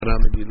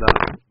Megillah.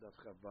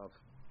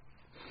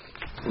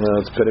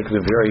 It's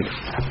very.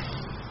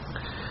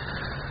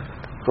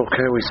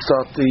 Okay, we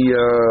start the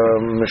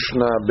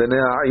Mishnah.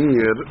 Bnei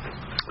Ha'ir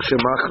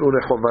shemachru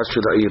rechova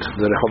shel ha'ir.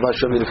 The rechova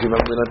shel ha'ir, if you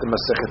remember, in the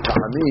Masechet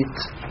Ta'anit,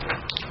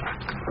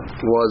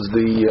 was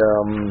the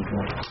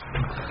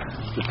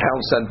town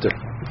center.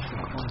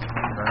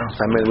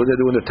 I mean, what they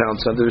do in the town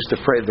center? They used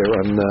to pray there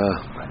on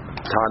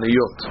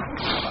Ta'aniyot.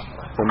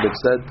 When it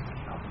said,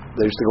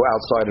 they used to go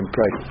outside and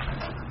pray.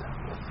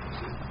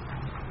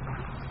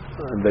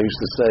 And they used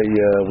to say,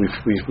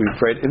 we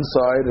prayed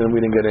inside and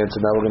we didn't get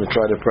answered. Now we're going to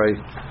try to pray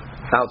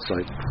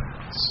outside.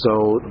 So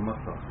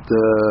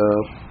the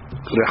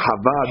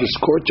Rehava, this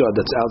courtyard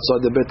that's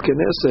outside the Bet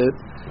Knesset,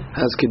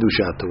 has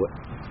Kedusha to it.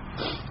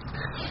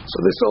 So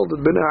they sold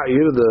it. Bnei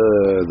Ha'ir,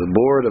 the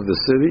board of the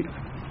city,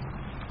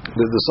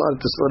 they decided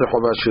to sell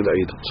Rehava Shel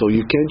Ha'ir. So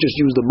you can't just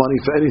use the money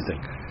for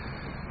anything,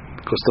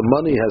 because the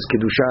money has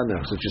Kedusha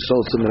now. So you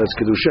sold something that has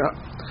Kedusha.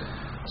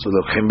 So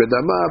the Chim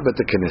Bedama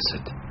Bet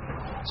Knesset.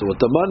 So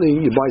with the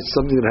money, you buy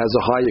something that has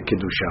a higher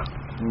Kedusha.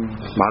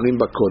 Ma'alim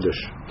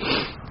B'Kodesh.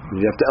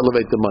 You have to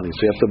elevate the money. So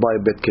you have to buy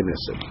a Bet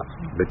Knesset.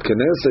 Bet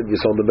Knesset,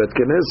 you sold the Bet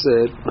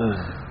Knesset.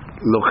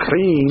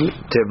 Lochin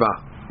Teva.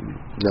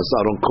 That's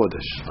Aron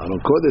Kodesh. Aron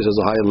Kodesh has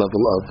a higher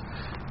level of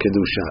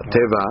Kedusha.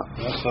 Teva.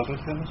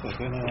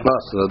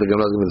 So the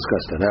Gemara is going to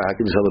discuss that. How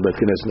can you sell the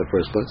Bet Knesset in the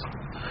first place?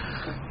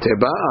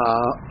 Teva.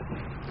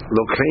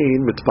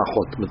 Lochin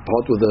Mitpachot.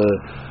 Mitpachot with the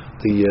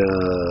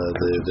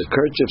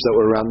kerchiefs that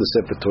were around the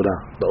Sefer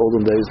Torah. The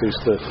olden days, they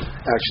used to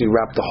actually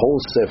wrap the whole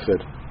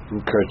Sefer in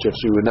kerchiefs,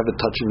 so you were never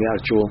touching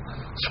the actual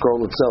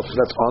scroll itself. So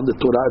that's on the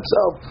Torah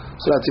itself.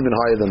 So that's even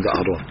higher than the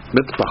Aron.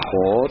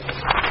 Mitpachot,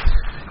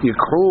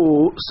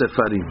 Yikru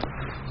Sefarim.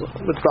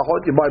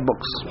 Mitpachot, you buy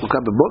books. What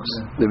kind of books?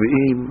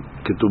 Nevi'im,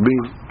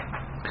 Ketubim.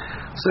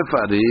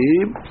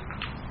 Sefarim,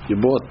 you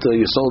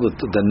sold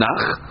it the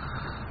Nach.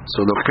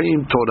 So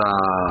Lochim Torah.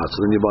 So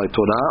then you buy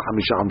Torah,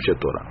 Hamisha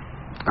Torah.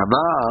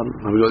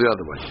 Aval, we go the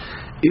other way.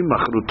 Im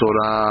machru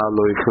Torah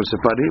lo yikhu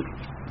sefarim,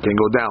 can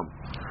go down.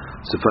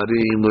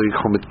 Sefarim lo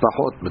yikhu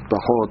mitpachot,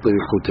 mitpachot lo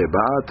yikhu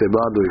teba, teba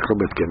lo yikhu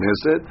bet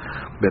knesset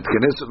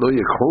lo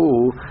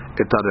yikhu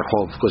et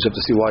harechov. Of course, you have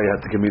to see why you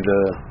have to give me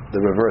the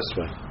reverse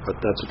way, but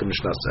that's what the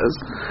Mishnah says.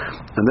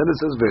 And then it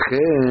says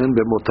vechen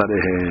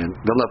b'motarehen,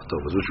 the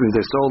leftovers, which means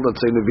they sold, let's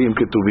say, nevi'im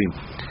ketuvim,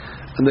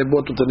 and they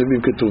bought with the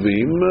nevi'im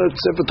ketuvim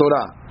sefer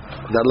Torah,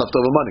 that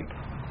leftover money,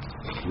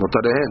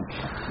 motarehen.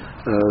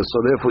 So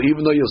therefore,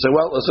 even though you'll say,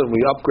 well, listen,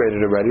 we upgraded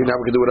already, now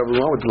we can do whatever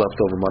we want with the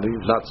leftover money,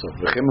 not so.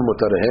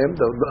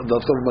 The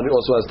leftover money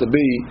also has to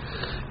be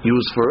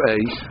used for a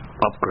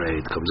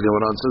upgrade. Comes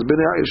going on, says,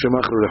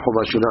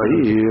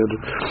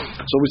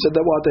 so we said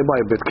that what they buy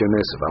a Bet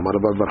Knesset. Amar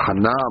Bar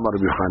Chana, Amar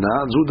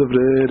Yochana, Zu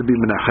Devre Rabbi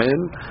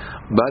Menachem,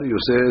 Bar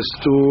Yosef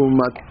to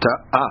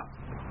Mata'ah.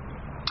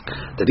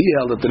 That he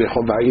held that the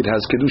Rehov Ha'ir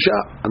has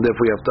Kedusha, and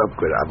therefore you have to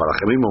upgrade. Aval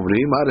Achemim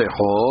Omrim,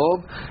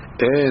 HaRehov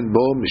and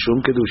Bo Mishum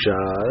Kedusha.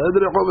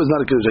 The Rehov is not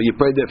a Kedusha. You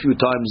prayed there a few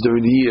times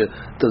during the year,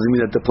 doesn't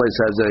mean that the place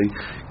has a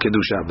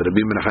Kedusha. But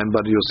Rabbi Menachem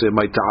Bar Yosef,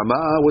 my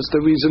Ta'ama, what's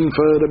the reason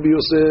for Rabbi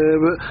Yosef?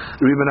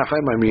 Rabbi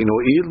Menachem, I mean,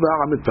 O'il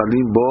Ba'amit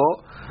Palim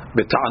Bo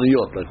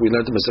B'Ta'aniyot, like we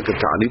learned in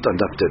Masechet Ta'anit on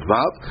Daf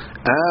Vav,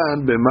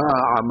 and B'ma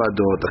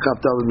Amadot, the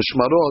Chaftal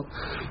Mishmarot,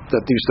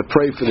 that they used to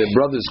pray for their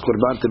brothers'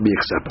 Qurban to be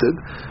accepted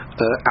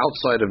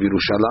outside of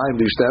Yerushalayim.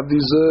 They used to have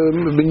these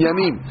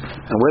minyanim,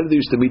 and where did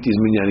they used to meet these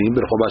minyanim?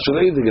 B'Rechov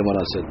HaShalayim, the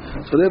Gemara said.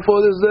 So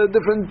therefore, there's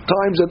different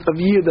times of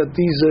year that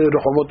these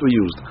Rechovot were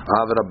used.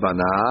 Av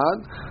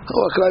Rabbanan,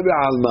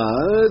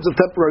 it's a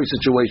temporary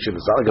situation.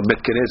 It's not like a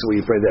Bet Knesset where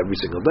you pray there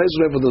every single day.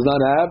 So therefore, does not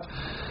have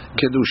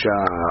Kedusha.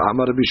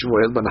 Amar Rabbi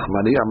Shmuel ben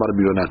Nachmani, Amar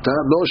Rabbi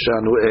Yonatan, Lo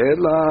Shanu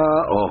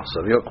Ela. Oh,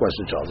 so your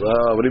question, Charles.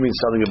 What do you mean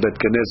selling a Bet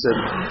Knesset?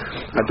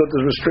 I thought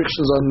there's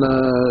restrictions on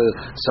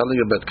selling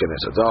a Bet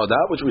Knesset. Oh,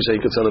 that which we say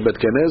you can sell a Bet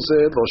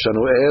Knesset, Lo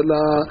Shanu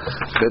Ela,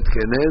 Bet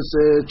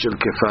Knesset, Shel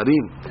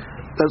Kefarim.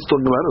 That's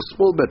talking about a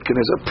small Bet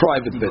Knesset, a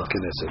private Bet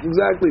Knesset.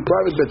 Exactly,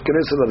 private Bet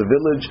Knesset of the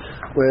village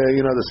where,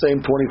 the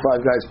same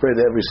 25 guys pray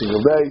there every single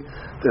day.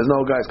 There's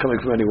no guys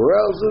coming from anywhere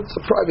else. It's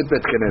a private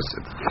Bet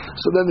Knesset.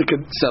 So then they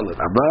can sell it.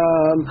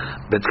 Aval,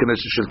 Bet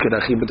Knesset shel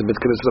Kerachim, but the Bet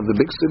Knesset of the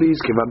big cities,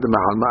 Kivan de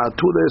Mahal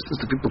Ma'atulis,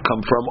 the people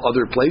come from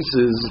other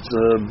places. It's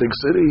a big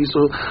city.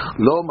 So,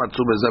 Lo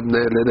Matzu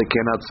Bezabne, they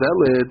cannot sell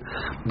it.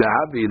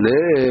 Dahabi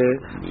le,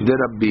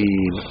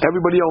 Derabin.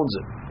 Everybody owns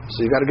it.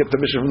 So you got to get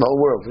permission from the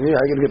whole world. Yeah,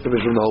 I got to get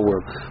permission from the whole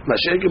world.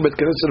 Mashayk Bet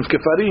Knesset of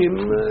Kefarim,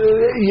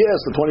 yes,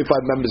 the 25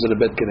 members of the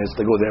Bet Knesset,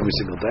 they go there every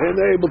single day, and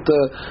they're able to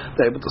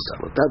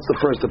sell it. That's the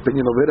first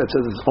opinion of it. It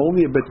says it's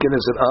only a Bet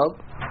Knesset of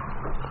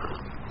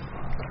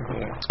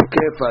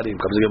Kefarim.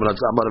 Comes the Gemara,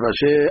 Amar Rav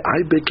Ashi,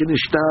 I Bet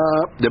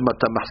Knesset de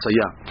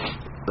Matamachsaya.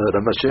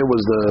 Rav Ashi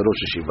was the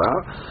Rosh Yeshiva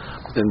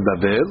in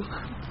Babel,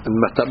 and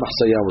Matam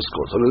Mahsaya was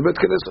called. So there's Bet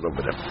Knesset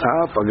over there.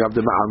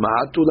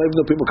 Even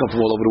though people come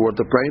from all over the world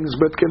to pray in this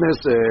Bet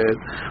Knesset.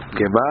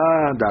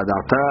 Kevan,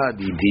 Dadata,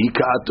 Didi,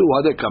 Ka'atu. Why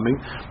are they coming?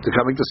 They're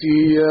coming to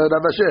see Rav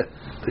Asher.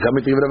 They're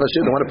coming to give Rav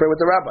Asher. They want to pray with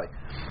the rabbi.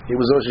 He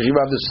was Rosh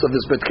Hashiva of this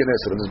Bet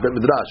Knesset, of this Bet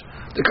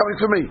Midrash. They're coming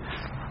for me.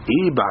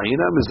 If I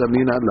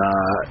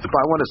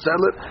want to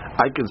sell it,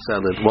 I can sell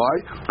it. Why?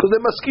 Because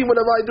they must scheme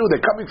whatever I do.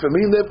 They're coming for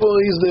me, and therefore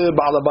he's the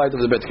Baal Habayit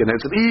of the Bet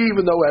Knesset,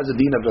 even though it has a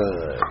deen of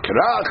a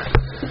Kirach.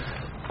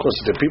 Of course,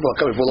 if the people are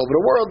coming from all over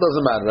the world,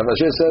 doesn't matter. Rav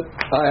Asher said,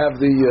 I have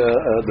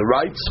the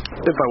rights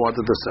if I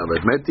wanted to sell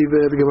it. Metiv,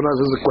 the Gemara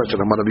says a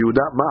question. Amar Rav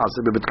Yehuda,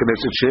 Ma'aseh Bet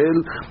Knesset shel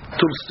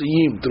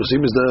Tursiyim.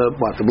 Tursiyim is the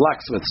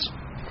blacksmiths.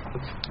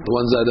 The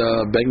ones that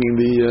are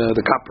banging the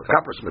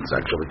coppersmiths,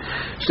 actually.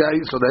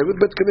 So they would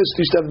Bet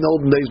Knesset used to have in the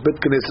olden days Bet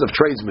Knesset of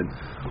tradesmen.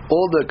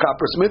 All the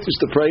coppersmiths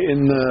used to pray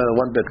in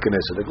one Bet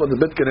Knesset. They called the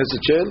Bet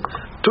Knesset Shel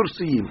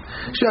Tursiyim.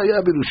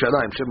 Shaya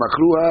b'Yerushalayim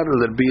shemachruha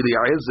l'Rabbi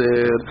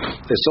Eliezer.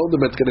 They sold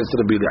the Bet Knesset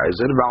to Rabbi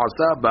Eliezer.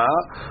 V'asa ba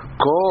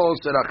kol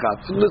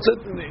serachat. That's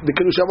it. The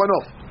kedusha went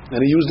off, and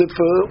he used it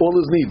for all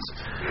his needs.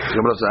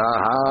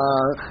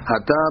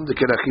 Hatam the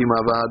kerachim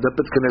hava. The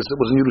Bet Knesset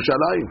was in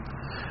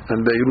Yerushalayim,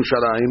 and the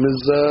Yerushalayim is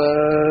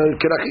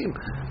Kirachim.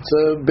 It's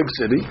a big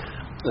city.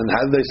 And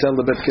how did they sell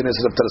the Bet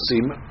Knesset of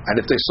Tarsim? And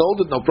if they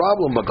sold it, no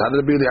problem. But how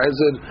did Rabbi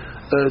Eliezer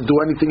do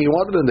anything he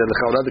wanted in there?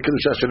 The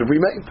Kedusha should have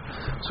remained.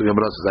 So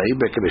Gemara says,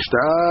 it was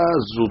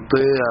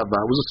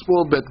a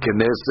small Bet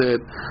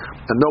Knesset,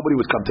 and nobody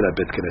would come to that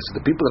Bet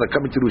Knesset. The people that are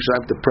coming to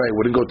Yerushalayim to pray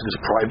wouldn't go to this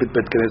private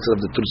Bet Knesset of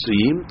the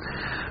Tursiyim.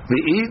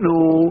 They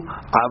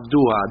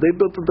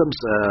built it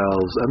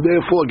themselves, and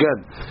therefore, again,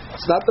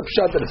 it's not the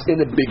pshat that it's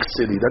in a big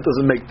city. That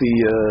doesn't make the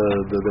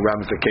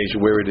ramification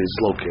where it is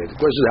located. The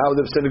question is how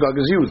the synagogue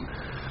is used.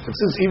 And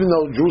since even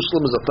though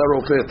Jerusalem is a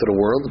thoroughfare to the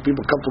world,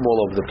 people come from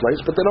all over the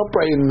place, but they don't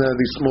pray in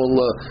these small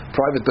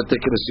private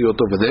particular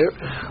over there.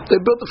 They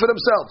built it for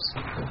themselves,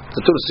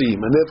 the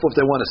Tursiyim, and therefore if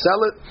they want to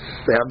sell it,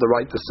 they have the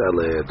right to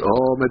sell it.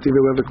 Oh, Metiv,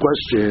 we have a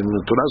question.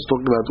 Torah is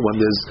talking about when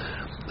there's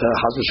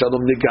Chas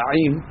v'Shalom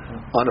Niga'im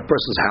on a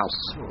person's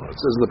house. It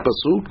says in the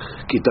pasuk,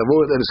 Ki tavo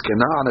et eretz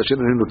Kena'an asher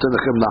ani noten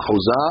lechem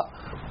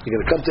la'achuzah. You're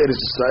going to come to Eretz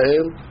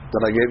Israel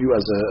that I gave you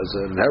as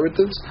an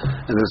inheritance,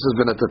 and this is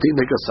Benatati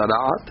make a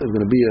sara'at. It's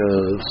going to be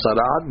a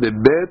sara'at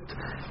bebet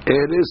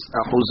Eretz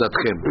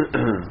achuzatchem.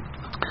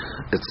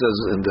 It says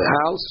in the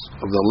house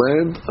of the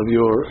land of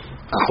your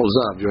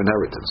achuzah, of your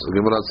inheritance.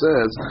 The Gemara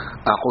says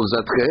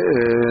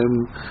achuzatchem,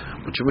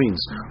 which means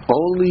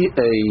only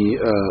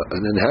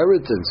an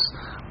inheritance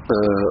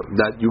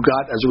that you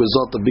got as a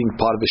result of being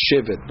part of a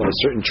shevet by a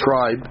certain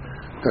tribe,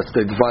 that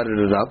they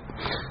divided it up.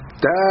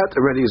 That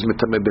already is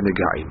mitameh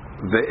b'negaim.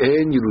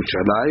 Ve'en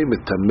Yerushalayim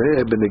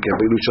mitameh b'negaim.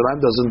 Yerushalayim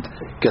doesn't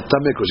get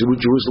tameh because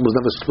Jerusalem was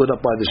never split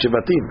up by the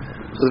Shevatim.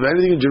 So if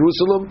anything in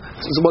Jerusalem,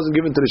 since it wasn't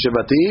given to the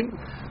Shevatim,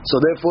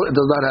 so therefore it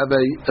does not have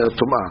a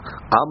tumah.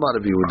 Amar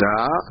Rav Yehuda,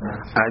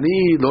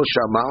 ani lo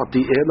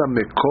shama'ati ela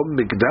mekom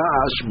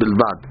mikdash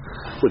bilvad,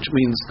 which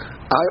means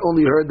I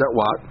only heard that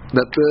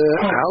that the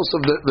house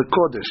of the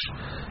Kodesh,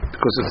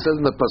 because it says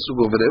in the pasuk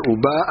over there,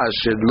 uba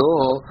asher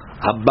lo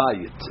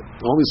habayit,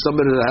 only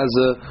somebody that has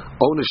a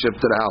ownership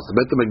to the house. The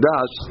Beit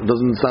HaMikdash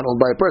it's not owned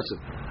by a person.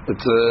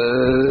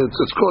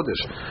 It's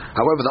Kodesh.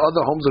 However, the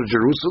other homes of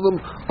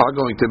Jerusalem are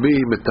going to be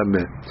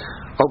mitameh.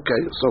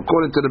 Okay, so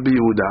according to the Rabbi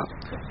Yehuda,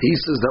 he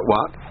says that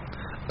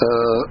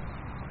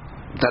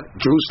that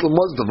Jerusalem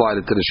was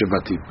divided to the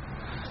Shevatim.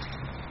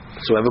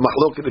 So we have a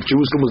mahloket if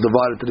Jerusalem was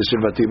divided to the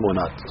Shevatim or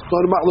not. It's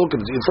not a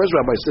mahloket. The first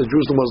rabbi says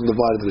Jerusalem wasn't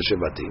divided to the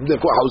Shevatim.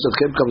 Therefore,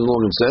 Hauzachem comes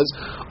along and says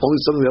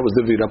only something that was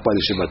divided up by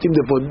the Shevatim.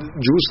 Therefore,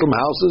 Jerusalem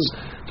houses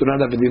do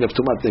not have a din of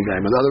Tumat Negaim.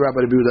 And the other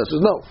rabbi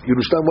says no,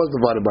 Yerushalayim was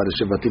divided by the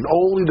Shevatim.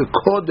 Only the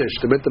Kodesh,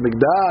 the Beit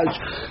HaMikdash,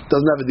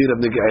 doesn't have a din of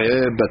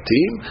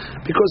Batim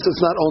because it's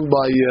not owned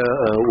by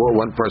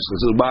one person.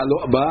 So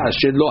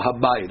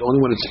only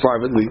when it's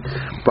privately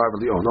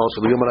owned.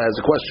 Also, the Gemara has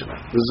a question.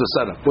 This is a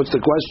setup. What's the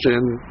question?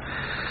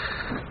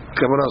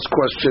 Gemara's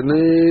question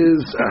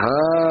is,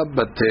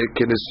 Batei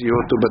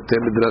Kenesiot u Batei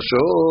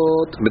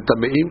Midrashot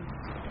mitameim.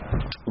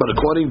 But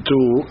according to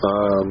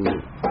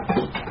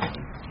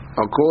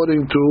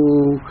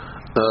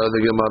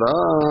the Gemara,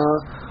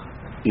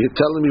 you're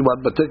telling me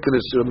what Batei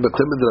Kenesiot u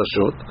Batei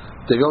Midrashot,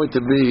 they're going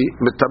to be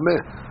mitameh.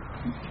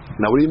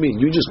 Now what do you mean?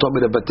 You just told me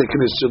that Batei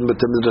Kenesiot u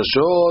Batei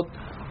Midrashot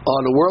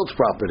on the world's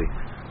property.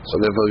 So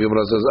therefore the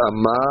Gemara says,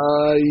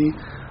 Amai.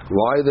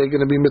 Why are they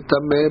going to be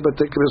mitameh?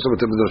 But they can also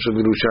mitameh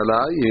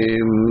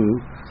Yerushalayim.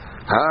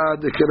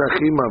 Had the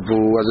kerachim avu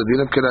as a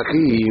din of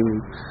kerachim,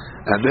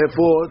 and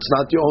therefore it's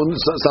not your own.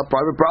 It's not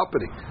private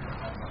property.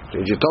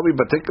 If you told me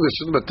you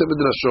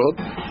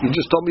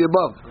just told me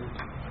above.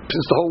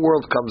 Since the whole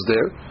world comes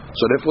there,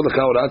 so therefore the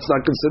kaurat is not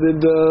considered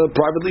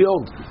privately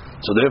owned.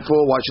 So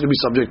therefore, why should it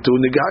be subject to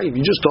negaim?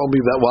 You just told me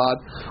that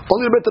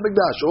only the Beit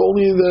HaMikdash,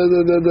 only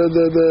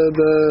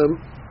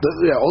the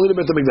Only the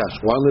Bet HaMikdash.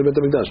 Why only the Bet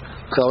HaMikdash?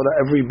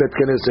 Every Bet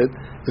Knesset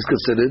is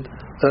considered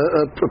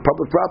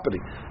public property,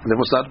 and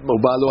therefore it's not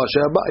Mobalo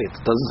Asher Bayit.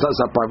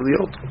 It's not privately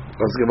owned.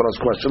 Let's give us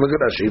a question. Look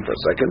at Rashi for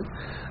a second.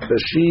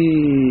 Rashi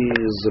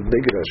is a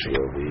big Rashi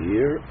over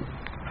here.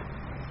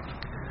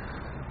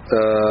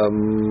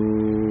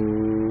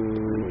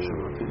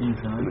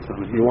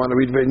 You want to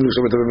read Ve'inu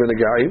Shabbat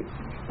Ve'Negaim?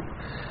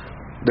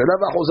 The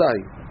Rav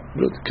Achuzai.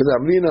 כזה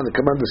אמרינא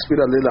נקמן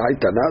דספירה לילה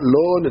הייתנה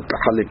לא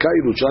נתחלקה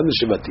ירושלים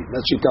לשבטים.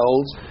 That she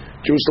tells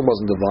Jerusalem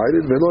wasn't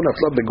divided ולא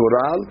נפלה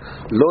בגורל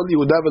לא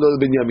ליהודה ולא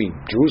לבנימין.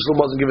 Jerusalem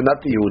wasn't given not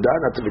to יהודה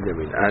not to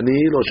בנימין. אני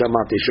לא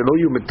שמעתי שלא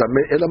יהיו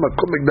מטמא אלא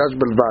מקום מקדש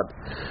בלבד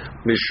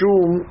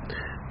משום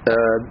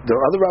the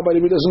other rabbi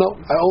doesn't know.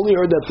 I only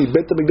heard that the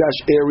Bet HaMikdash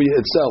area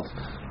itself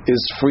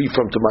is free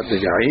from Tumat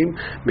Negaim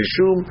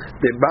משום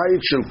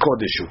דבית של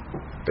קודשו.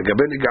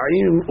 לגבי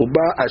נגעים הוא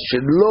בא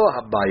השלו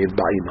הבית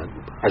בעימן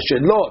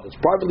השלו, it's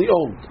privately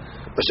owned.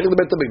 בשביל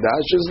בית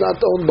המקדש is not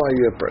owned by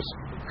a person.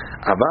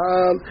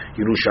 אבל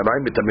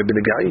ירושלים מטמא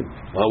בנגעים.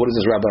 What is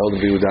this rabbi hold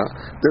of Yehuda?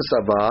 This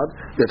avad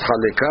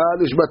נתחלקה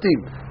לשבטים.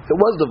 It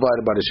was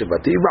divided by the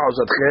שבטים.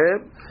 ועוזתכם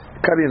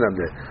קרינן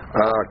לה.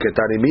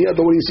 כתנימי,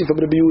 but what do you see from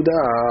Rabbi Yehuda?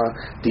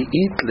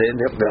 דאית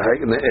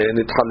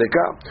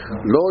נתחלקה.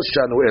 לא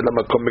שנו אלא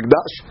מקום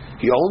מקדש.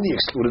 He only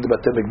excluded the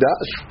בית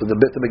המקדש, the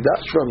בית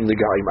המקדש from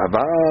נגעים.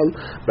 אבל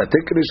בתי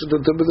כנסות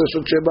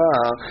ובדשות שבה,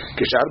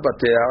 כשאר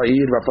בתי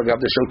העיר והפגב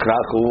של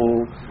קרחו.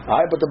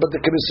 But the בתי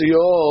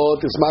כנסיות,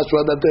 it's much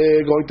that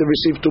they're going to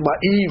receive Tumah,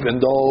 even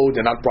though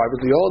they're not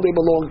privately owned, they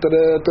belong to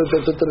the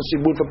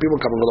Shibud for people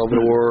coming all over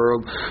the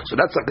world. So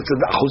that's like it's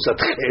an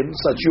achuzatchem,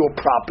 such your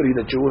property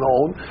that you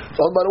own,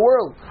 it's owned by the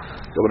world.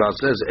 The Gemara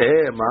says,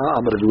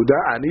 Amar Yehuda,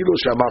 ani lo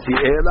shamati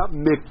ela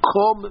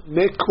mekom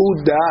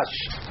mekudash.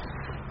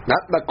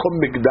 Not Makom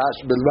Mikdash,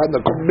 but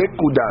Makom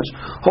Mekudash.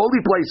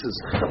 Holy places,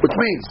 which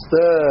means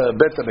the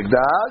Bet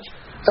HaMikdash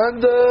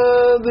and the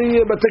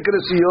Beit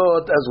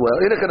Knesset as well.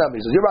 In Economy,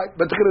 you're right.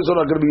 Beit Knesset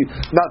are going to be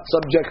not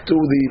subject to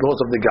the laws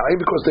of the Gaim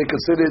because they're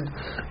considered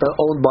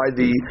owned by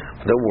the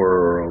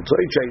world. So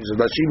he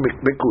changes. Nashi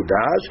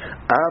Mekudash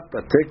at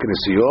Beit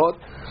Knesset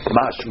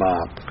Mashma.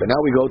 Okay, now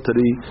we go to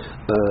the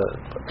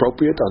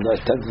appropriate on the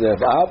 10th day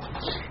of Av,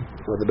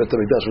 when the Beit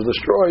HaMikdash was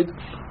destroyed.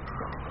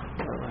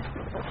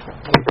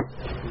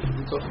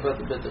 Talk about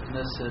the Bet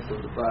Knesset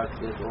of the back,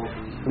 that all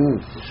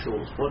the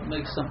shuls. What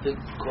makes something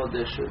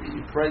kodesh?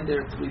 You pray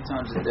there 3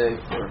 times a day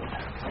for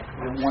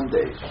 1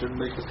 day. Shouldn't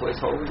make the place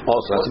holy.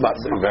 Also, that's about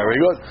very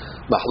good.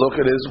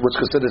 Mahloket is what's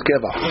considered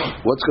keva.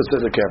 What's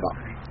considered keva?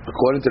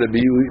 According to the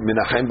Biyu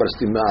Menachem Bar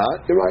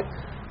Stimah, you're right.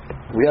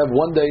 We have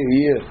 1 day a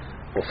year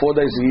or 4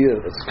 days a year.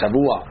 It's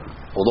kavua.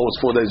 Although it's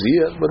 4 days a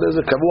year, but there's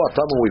a kavua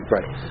time when we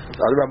pray.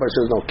 The other rabbi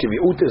says no.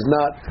 Kiviut is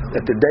not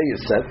that the day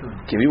is set.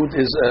 Kiviut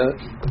is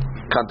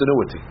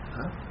continuity.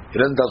 He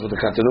doesn't tell us what the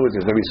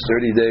continuity is. Maybe it's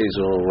 30 days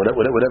or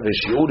whatever his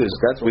shiur is.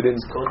 That's we didn't.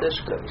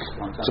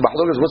 So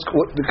Mahlok is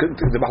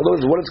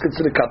what is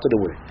considered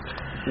continuity.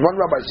 One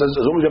rabbi says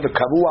as long as you have a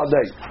kavua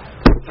day,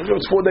 and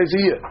it's 4 days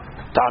a year.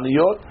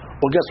 Taniyot.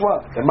 Well, guess what?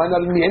 It might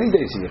not even be any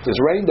days a year. If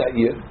there's rain that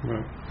year,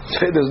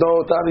 there's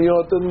no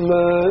taniyot in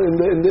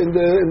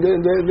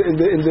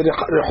the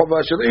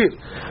Rehova Shiur.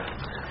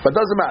 But it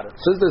doesn't matter.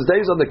 Since there's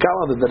days on the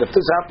calendar that if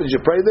this happens,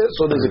 you pray this,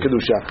 so there's a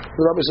kedusha.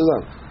 The rabbi says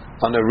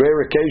on a rare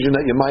occasion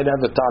that you might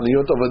have a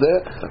taniyot over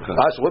there. Okay.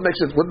 So what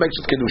makes it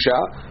kedusha?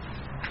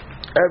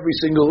 Every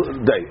single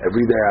day, I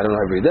don't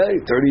know, every day,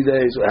 30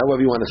 days,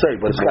 however you want to say,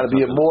 but it's got to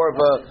be more of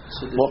a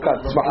more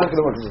kind. It's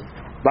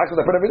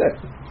every day.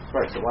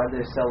 Right. So why do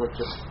they sell it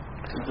just?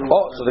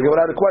 So they give it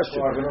out a question.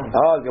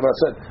 The Gemara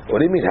said, what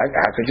do you mean? How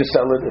could you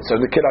sell it? It's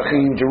in the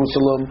Kirachim,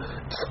 Jerusalem.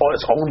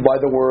 It's owned by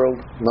the world.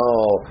 No,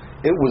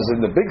 it was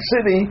in the big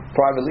city,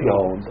 privately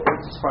owned.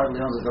 It's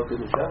privately owned. There's no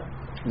kedusha.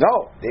 No,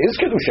 there is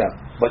kedusha,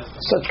 but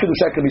such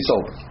kedusha can be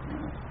sold.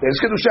 There is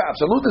kedusha,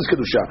 absolutely is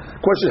kedusha.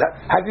 Question is,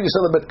 how can you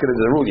sell a Bet Knesset?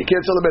 The rule, you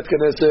can't sell a Bet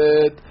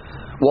Knesset.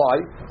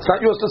 Why? It's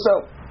not yours to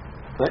sell.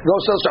 Go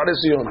sell Sha'arei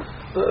Sion.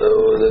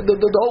 The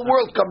whole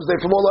world comes there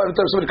from all over.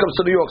 Somebody comes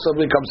to New York,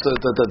 somebody comes to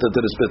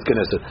this Bet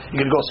Knesset.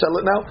 You can go sell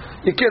it now?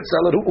 You can't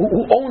sell it.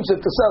 Who owns it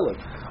to sell it?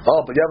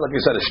 But you have, like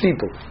you said, a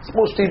shtipel.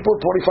 Most people,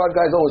 25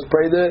 guys always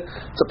pray there.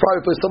 It's a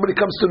private place. Somebody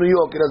comes to New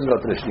York, he doesn't go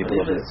to the shtipel.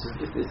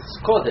 It's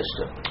kodesh.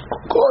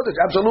 Kodesh,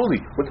 absolutely.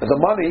 The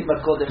money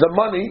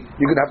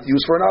you're going to have to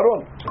use for an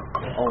aron.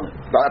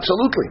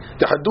 Absolutely.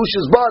 The hadush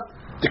is but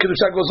the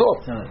kedusha goes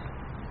off.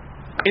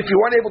 If you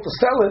weren't able to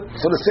sell it,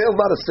 so the sale is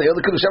not a sale,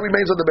 the kedusha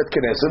remains on the Bet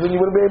Knesset, and you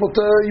wouldn't be able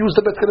to use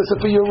the Bet Knesset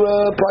for your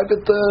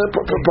private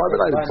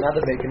items.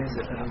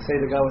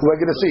 We're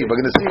going to see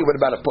what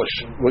about a push.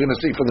 We're going to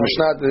see from the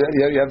Mishnah.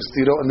 You have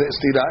stira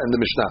and the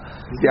Mishnah.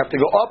 You have to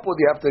go up, or do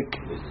you have to?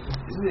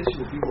 Isn't the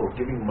issue that people are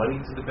giving money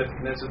to the Bet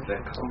Knesset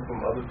that come from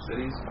other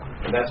cities,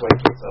 and that's why you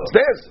can't sell it? It's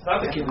theirs. It's not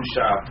the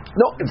kedusha.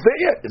 No, it's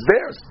there. It's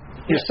theirs.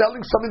 You're selling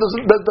something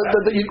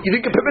that you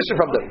didn't get permission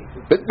from them.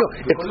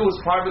 Because it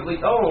was privately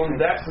owned,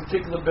 that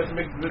particular Bet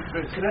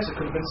Knesset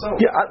could have been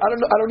sold. Yeah, I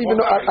don't even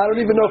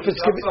know if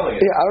it's giving.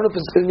 Yeah, I don't know if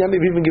it's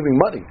even giving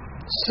money.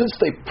 Since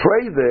they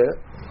pray there,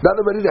 Not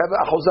already they have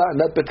an achuzah and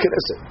that bet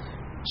knesset.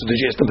 So did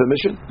you ask them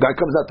permission? Guy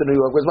comes out to New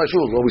York. Where's my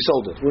shoes? Well, we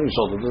sold it. When you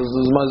sold it? This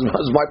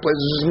is my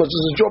place as much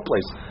as it's your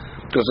place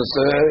because it's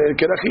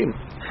kerachim.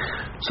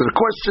 So the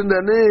question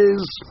then is,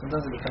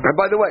 and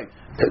by the way,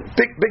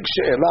 big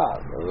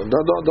she'elah.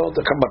 Don't.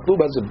 The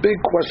Kamatlub has a big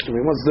question.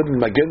 We once did in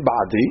Magen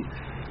Ba'adi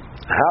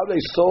how they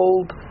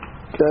sold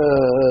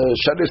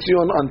Shadei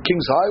Sion on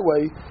King's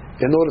Highway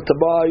in order to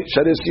buy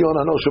Shadei Sion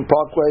on Ocean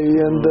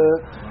Parkway, and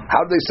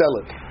how did they sell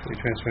it? You're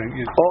transferring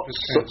the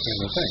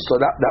thing. So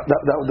that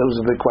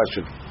was a big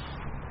question.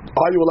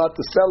 Are you allowed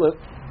to sell it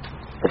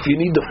if you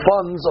need the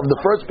funds of the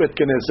first bet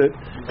knesset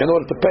in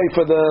order to pay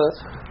for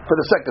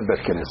the second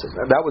bet knesset?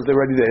 That was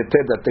already the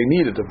heter that they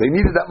needed. If they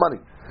needed that money,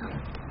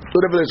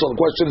 whatever they sold.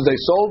 The question is, they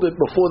sold it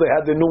before they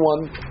had the new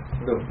one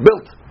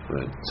built.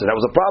 Right. So that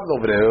was a problem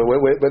over there.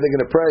 Where they're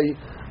going to pray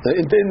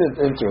in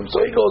the interim.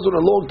 So he goes on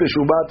a long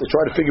teshuvah to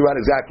try to figure out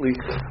exactly.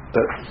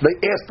 They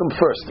asked them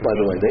first, by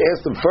the way. They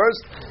asked them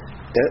first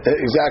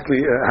exactly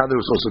how they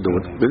were supposed to do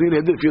it. But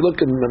if you look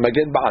in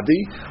Magen Ba'adi,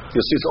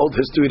 you'll see his old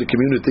history of the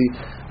community.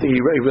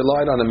 He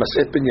relied on a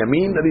Mas'et Ben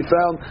Yamin that he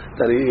found,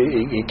 that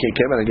he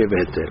came out and gave a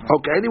hit there.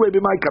 Okay, anyway,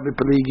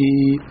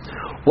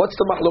 what's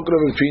the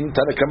machlokah between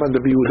Tanakam and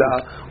Rabbi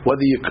Yehuda,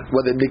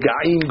 whether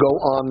Niga'im go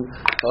on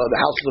the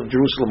houses of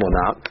Jerusalem or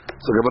not?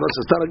 So Gemara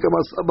says, Tanakam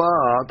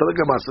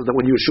says that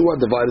when Yeshua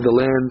divided the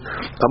land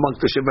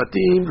amongst the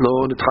Shevatim,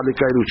 Lo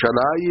Nitchalika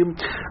Yerushalayim,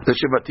 the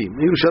Shevatim.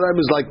 Yerushalayim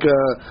is like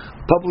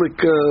public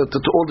to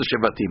all the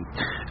Shevatim.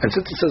 And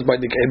since it says by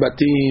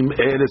Niga'im,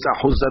 Eres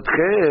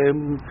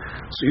Ahuzatchem,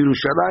 so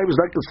Yerushalayim is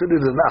like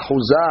considered an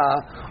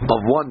Ahuzah of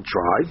one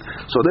tribe.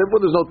 So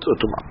therefore there's no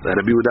Tumah.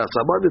 Rabbi Yehuda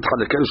Sabah,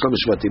 Nitchalika Yerushalayim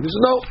Shevatim. He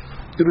says, no,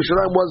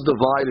 Yerushalayim was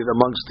divided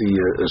amongst the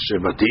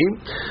Shevatim,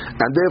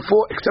 and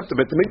therefore, except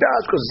the Beit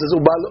HaMikdash, because it says,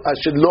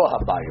 Ashid Lo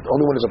HaBayit,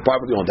 only when it's a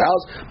privately owned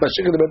house, but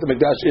Shikha the Beit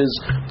HaMikdash is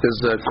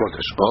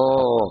Kodesh.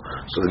 Oh,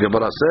 so the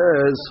Gemara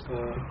says,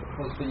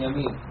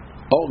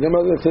 Gemara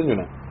will continue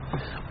now.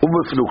 Which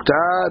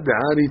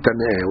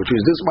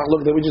is this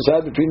mahlok that we just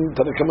had between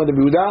Tanakam and Rabbi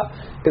Yehuda,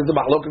 is the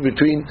mahlok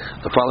between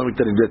the following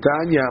Tanim.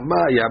 Tanya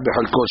ma ya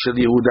b'chalko shel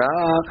Yehuda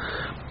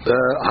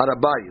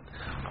harabayit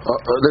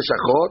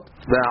leshachot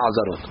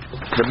ve'azarot.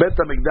 The Beit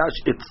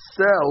HaMikdash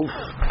itself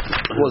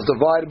was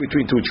divided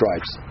between two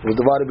tribes. It was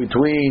divided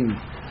between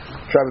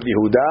the tribe of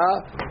Yehuda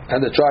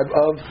and the tribe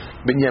of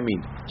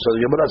Binyamin. So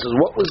the Gemara says,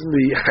 what was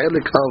the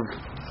chelik of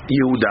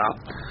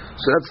Yehuda?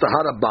 So that's the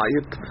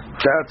Harabayit.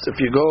 That's if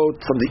you go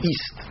from the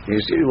east.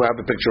 You see, we have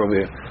a picture over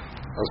here.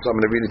 So I'm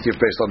going to read it to you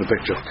based on the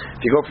picture.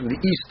 If you go from the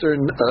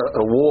eastern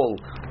wall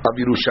of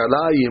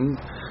Yerushalayim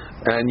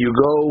and you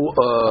go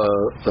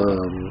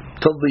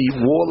till the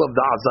wall of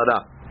the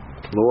Azara.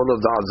 The wall of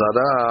the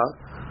Azara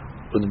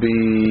would be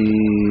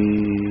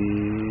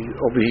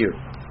over here.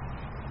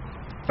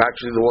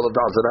 Actually, the wall of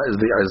the Azara is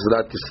the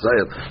Azrat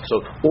Israel. So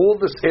all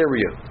this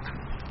area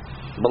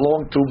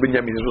belonged to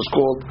Binyamin. It was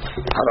called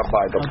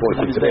Harabayit. That's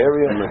what it's the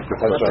area.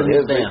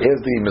 Here's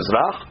the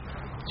Mizrach.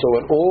 So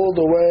went all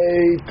the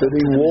way to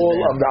the wall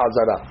of the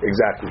Azara.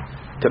 Exactly.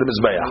 To the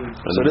Mizbeach.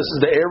 So this is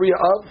the area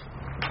of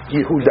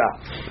Yehuda.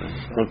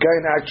 Okay,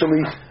 and actually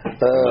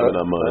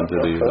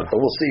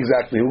we'll see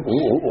exactly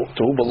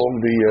to who belong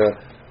the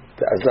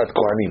Azrat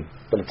Kohanim.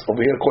 But it's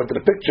over here, according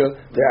to the picture,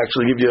 they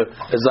actually give you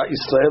Azrat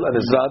Israel and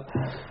Azrat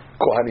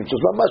Kohanim. So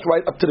it's not much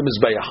right up to the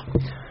Mizbeach.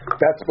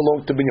 That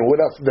belonged to Binyamin.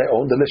 What else did they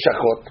own? The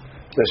Leshachot.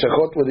 The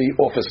Leshachot were the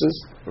offices.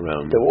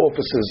 There were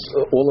offices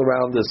all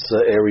around this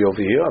area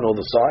over here, on all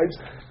the sides.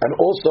 And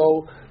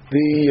also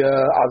the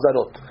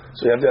Azarot.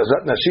 So you have the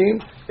Azrat Nashim,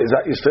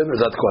 Azrat Yisrael,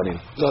 Azrat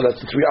Kohanim. No, that's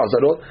the three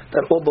Azarot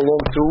that all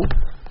belong to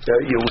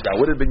Yehuda.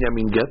 What did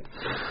Binyamin get?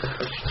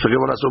 So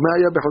Gemara says,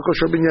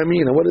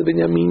 Binyamin. And what did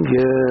Binyamin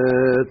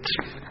get?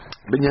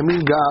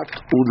 Binyamin got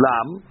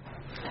Ulam.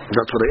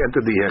 That's where they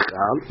entered the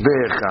Echal.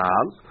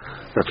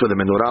 That's where the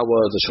menorah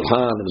was, the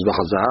shulchan, the mizbach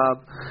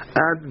hazahav,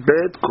 and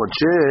Bet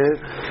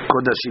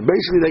Kodashim.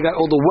 Basically, they got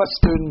all the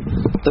western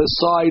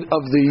side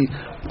of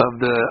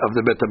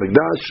the Bet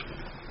HaMikdash,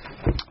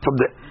 from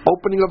the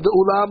opening of the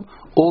ulam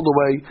all the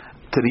way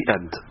to the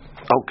end.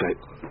 Okay.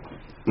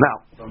 Now,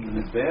 from the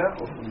mizbeach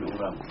or from the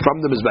ulam?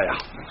 From the mizbeach.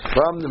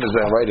 From the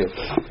mizbeach, right here.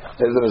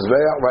 There's the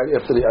mizbeach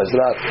right after the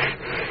Azrat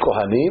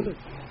Kohanim.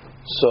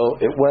 So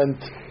it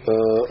went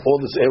all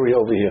this area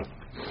over here.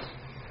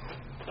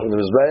 From the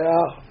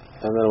mizbeach.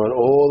 And then went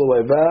all the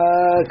way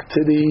back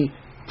to the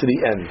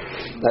end.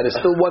 Now there's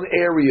still one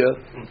area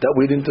that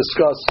we didn't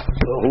discuss.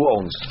 Who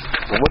owns?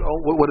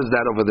 What is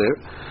that over there?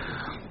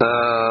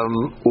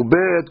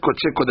 Ubed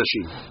Kodesh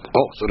Kodashim.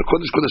 Oh, so the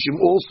Kodesh Kodashim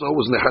also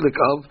was in the Halik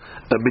of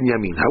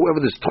Binyamin.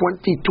 However, there's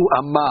 22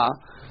 Amma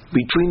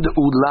between the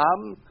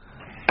Ulam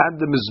and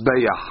the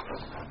Mizbeach.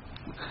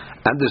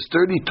 And there's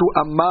 32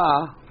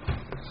 Amma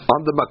on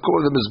the Makor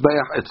of the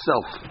Mizbeach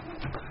itself.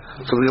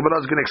 So the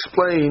Gemara is going to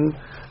explain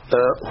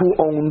who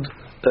owned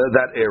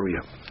that area.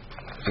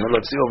 Now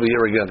let's see over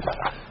here again.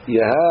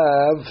 You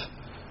have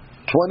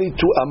 22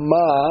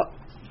 Amma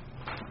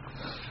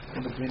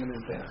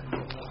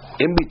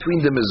in between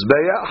the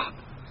Mizbeach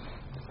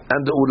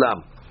and the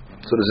Ulam.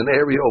 So there's an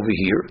area over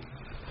here.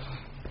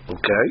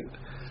 Okay?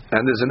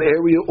 And there's an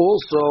area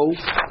also,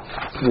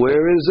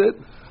 where is it?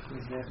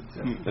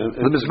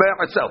 The Mizbeach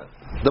itself.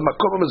 The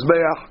Makom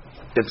Mizbeach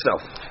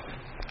itself.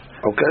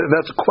 Okay?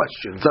 That's a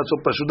question. That's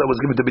what Pashut that was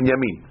given to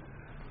Binyamin.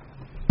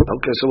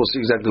 Okay, so we'll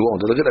see exactly who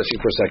owns it. Look at Rashi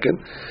for a second.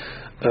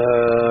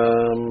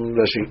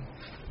 Rashi.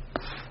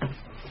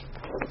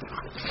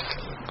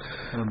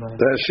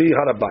 Rashi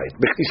Harabayit.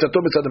 Bechtisato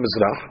mitzad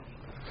Mizrach.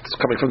 It's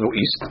coming from the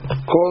east.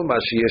 Kol ma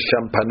sheyesh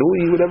sham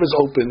panui, whatever is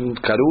open,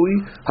 karui,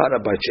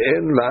 Harabayit.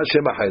 She'en la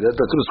shem achayet. That's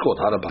what it's called,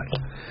 Harabayit.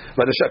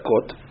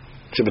 V'neshakot,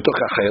 shebetoch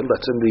achayel,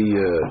 that's in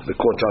the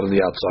courtyard on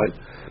the outside.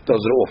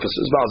 Those are the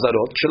offices.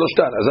 V'azarot,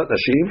 sheloshtan, azat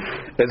nashim,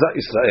 ezat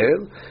Israel,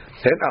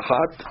 hen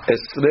achat,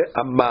 esre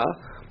amma,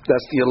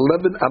 that's the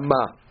 11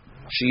 amma.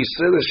 She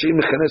said that she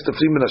mechanes the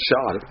 3 min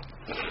hashar.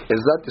 Is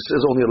that this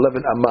is only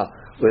 11 amma,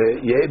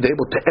 where they're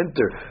able to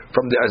enter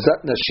from the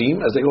azat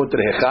nashim as they go to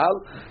the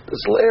hechal,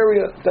 this little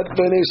area that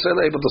Bnei Israel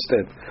are able to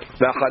stand.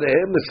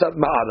 V'acharehem mitzad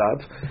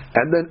ma'arav,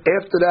 and then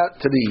after that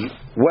to the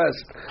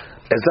west,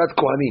 azat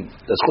kohanim.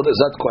 That's called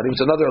azat kohanim.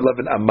 It's another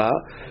 11 amma.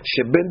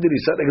 Sheben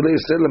dirisat eglei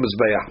Israel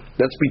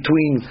lemizbeach. That's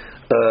between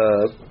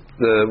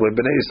where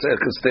Bnei Israel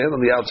can stand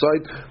on the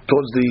outside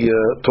towards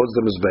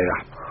the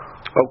mizbeach.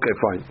 Okay,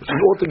 fine. So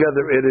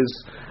altogether, it is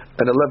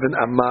an 11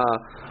 amma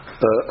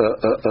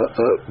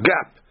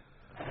gap.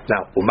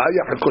 Now,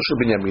 Umaya Hakosh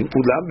Binyamin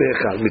Ulam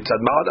Be'echal Mitzad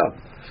Ma'arav.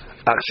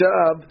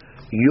 Akshav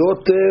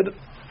Yoter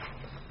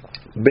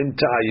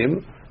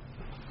Bintayim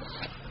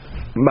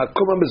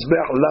Makom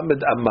HaMizbeach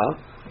Lamed Amma.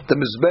 The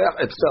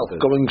Mizbeach itself,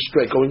 going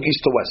straight, going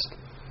east to west,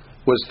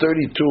 was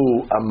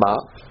 32 amma.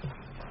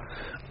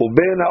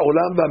 Ubein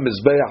HaOlam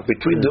VaMizbeach,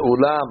 between the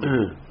Ulam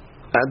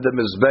and the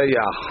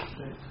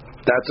Mizbeach,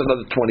 that's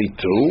another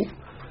 22.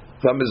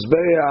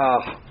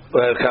 V'mizbeach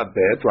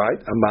chabet, right?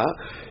 Amma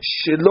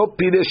shelo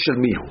piresh shel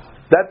mihu.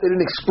 That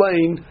didn't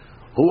explain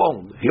who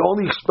owned. He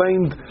only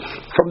explained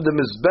from the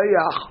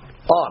mizbeach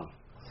on,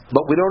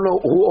 but we don't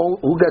know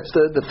who gets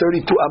the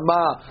 32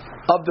 amma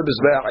of the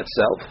mizbeach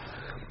itself.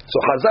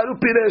 So Chazaru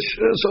piresh.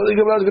 So the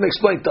Gemara is going to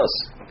explain to us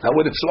how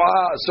with a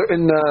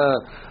certain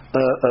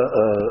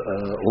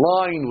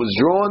line was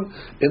drawn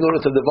in order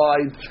to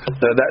divide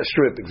that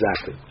strip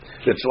exactly.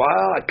 Which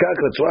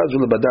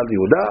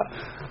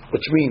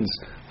means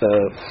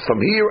from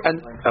here and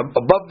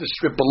above the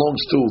strip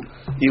belongs to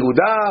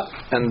Yehuda,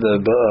 and the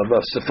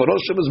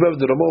Sefarosh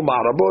Mizbeach the Ramo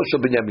Ma'arabo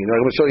Shel Binyamin.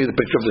 I'm going to show you the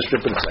picture of the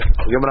strip in a second.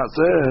 The Gemara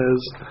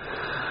says,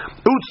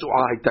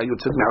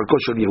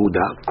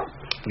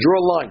 draw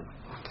a line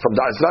from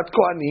the Azrat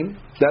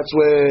Kohanim. That's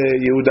where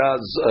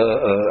Yehuda's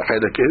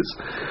Chedek is.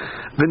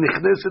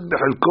 V'nichneset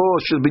b'chelko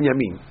shel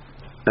Binyamin,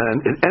 and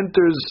it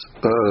enters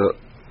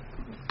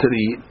to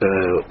the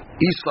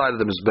east side of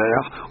the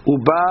Mizbeach.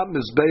 Uba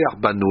Mizbeach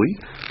Banui.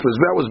 The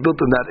Mizbeach was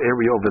built in that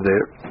area over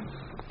there.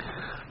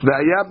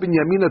 V'aya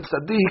Binyamin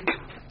Tzaddik,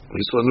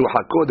 he saw Ruach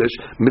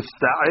HaKodesh,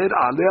 Mitzta'er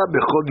alea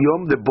b'chol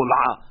yom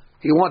lebul'a.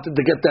 He wanted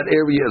to get that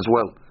area as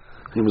well.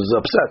 He was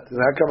upset.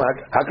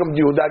 How come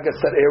Yehuda gets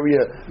that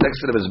area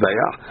next to the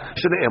Mizbeach?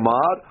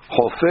 Shne'emar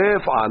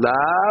Hofef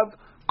alav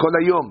kol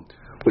hayom,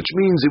 which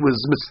means he was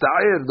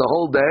mitzta'ir the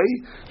whole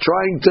day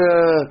trying to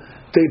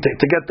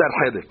get that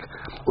chedek.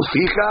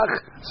 Ufichach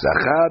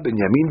zacha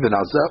Binyamin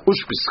v'nazah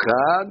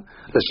ushpischan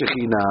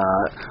l'shechina.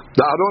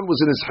 The Aaron was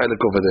in his chedek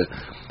over there.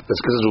 That's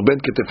because it's uben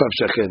ketefav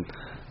shechen.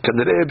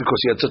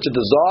 Because he had such a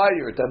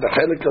desire to have the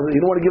chedek. He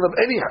didn't want to give up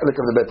any chedek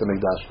of the Beit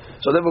HaMikdash.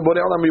 So therefore,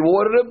 Borei Olam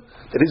rewarded him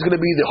that he's going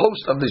to be the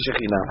host of the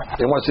shechina.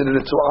 He wants to see the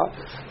Ritzuah.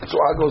 The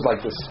Ritzuah goes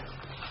like this.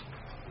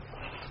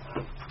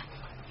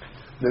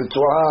 The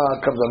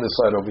Ritzuah comes on this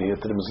side over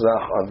here to the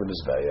Mizrach of the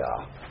Mizbeach.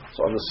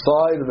 So on the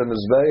side of the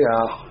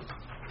Mizbeach,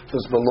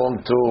 this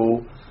belonged to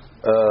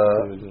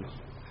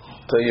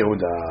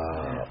Yehuda.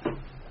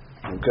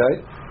 Okay?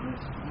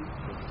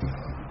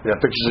 You have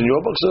pictures in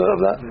your books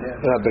of that? Yeah.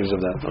 You have pictures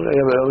of that. Okay,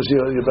 you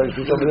have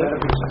pictures over there?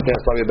 Yeah,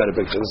 it's probably a better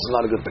picture. This is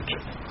not a good picture.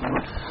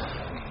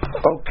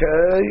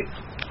 Okay.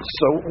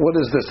 So what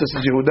is this? This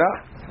is Yehuda?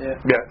 Yeah,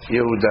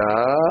 Yehuda.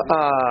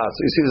 So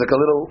you see there's like a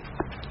little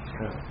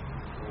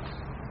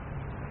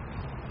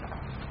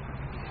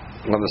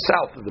on the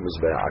south of the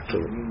Mizbeach,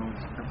 actually.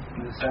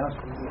 The south?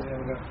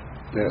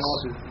 Yes.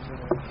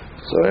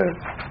 So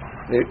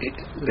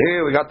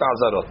here we got the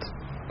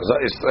Azarot.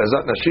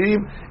 Ezrat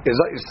Nashim,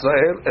 Ezrat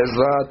Israel,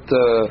 Ezrat,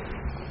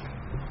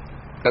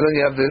 and then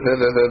you have the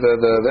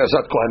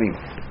Ezrat Kohanim.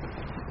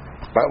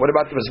 Right? What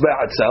about the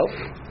Mizbeach itself?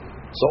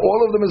 So all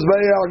of the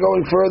Mizbeach are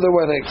going further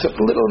when except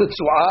a little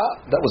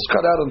Ritzuah that was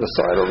cut out on the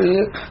side over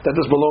here that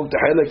just belonged to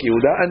Helek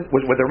Yehuda and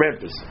where the ramp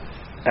is.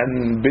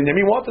 And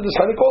Binyamin wanted this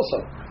Helek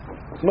also.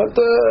 But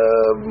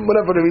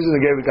whatever the reason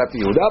they gave, he got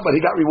the Yehuda, but he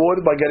got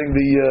rewarded by getting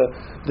the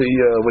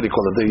what do you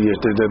call it, the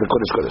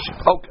Kodesh Kodeshim.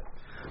 Okay.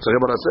 So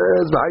Gemara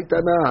says,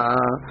 "V'haytana."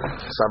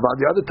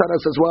 The other Tana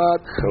says what?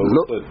 So it was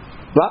split.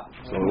 What?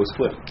 So it was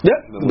split. Yeah,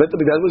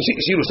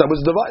 Shiur was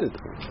divided.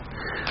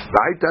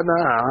 V'haytana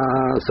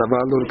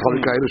Savar lo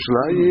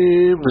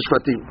Yerushalayim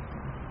Nishvatim.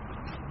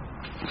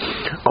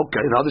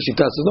 Okay, now the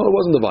Shita says, no, it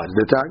wasn't divided.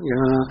 Netanya,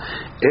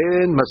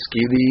 en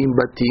maskirim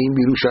batim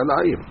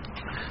Yerushalayim.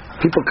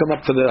 People come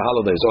up for the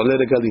holidays, or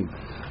leregalim.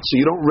 So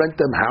you don't rent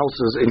them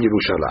houses in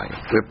Yerushalayim.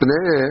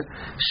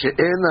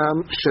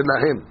 She'enam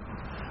shelahem,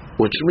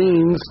 which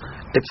means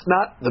it's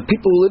not the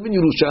people who live in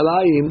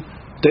Yerushalayim.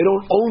 They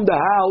don't own the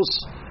house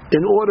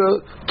in order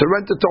to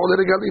rent it to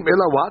leregalim.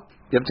 Ela what?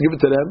 You have to give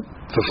it to them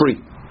for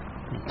free.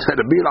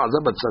 Rabbi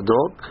Elazar ben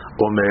Tzadok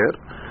Omer,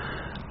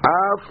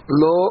 Af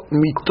lo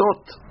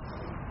mitot,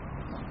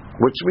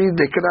 which means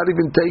they cannot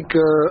even take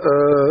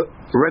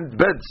rent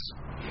beds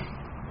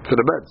for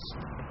the beds.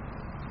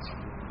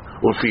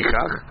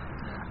 Ufichach,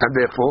 and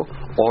therefore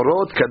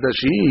orot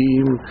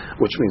kadashim,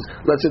 which means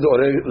let's say the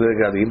orot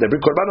regalim, they bring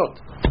korbanot.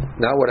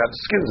 Now what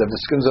happens?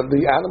 The skins of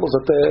the animals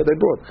that they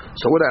brought.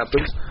 So what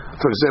happens?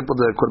 For example,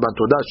 the korban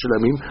todah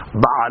shulamim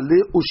ba'ale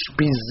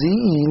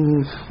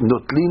ushpizin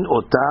notlin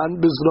otan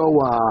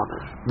bizroa.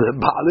 The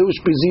ba'ale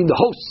ushpizin, the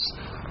hosts,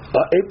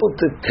 are able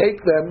to take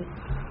them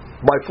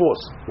by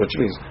force, which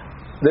means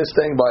they're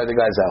staying by the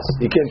guy's house.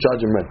 You can't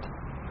charge him rent.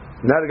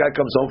 Now the guy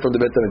comes home from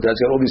the Beit HaMikdash,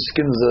 got all these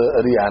skins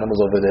of the animals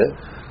over there.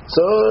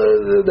 So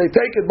they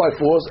take it by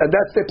force, and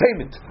that's their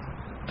payment.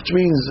 Which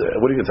means,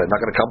 what are you going to say? Not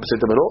going to compensate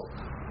them at all?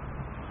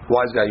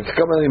 Wise guy, you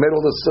come in and you made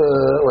all this,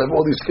 have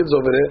all these skins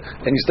over there,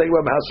 and you stay at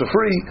my house for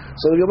free.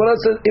 So the Gemara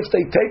says, if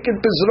they take it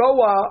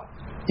bizroa,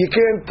 you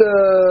can't.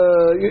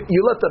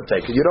 You let them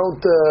take it. You don't.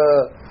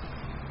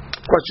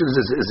 Question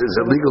is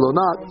it legal or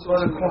not?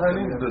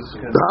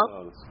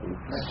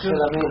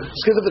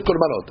 Skins of the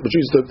korbanot, which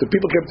means the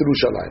people came to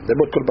Yerushalayim. They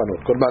bought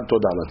korban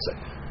todah, let's say.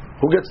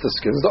 Who gets the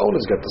skins? The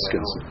owners get the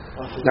skins.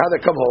 Now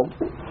they come home,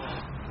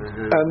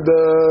 and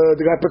the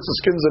guy puts the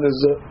skins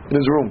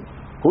in his room.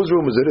 Whose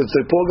room is it? It's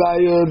the poor guy,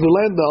 the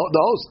land,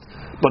 the host.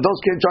 But those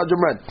can't charge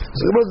him rent.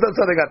 So that's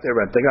how they got their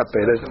rent. They got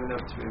paid. Coming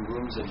up between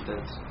rooms and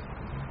beds.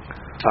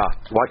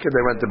 Why can't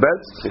they rent the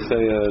beds? They say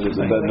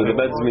the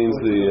beds means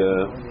the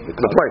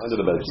place. Under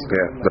the beds.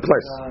 Yeah, the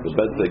place. The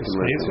beds they can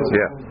rent.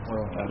 Yeah.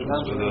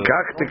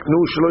 כך תקנו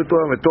שלא יתנו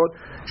המתות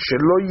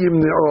שלא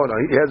ימנעו.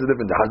 He has a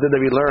different Hazid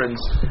that he learns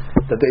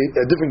that they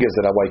a different guess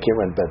that why you can't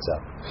rent beds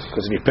out,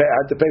 because if you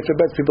had to pay for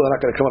beds, people are not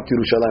going to come up to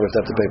Yerushalayim if they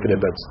have to pay for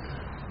their beds.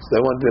 So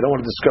they don't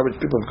want to discourage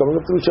people from coming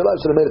up to Yerushalayim,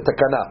 so they made a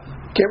takana.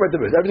 Can't rent the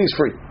beds. Everything's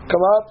free.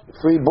 Come up,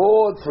 free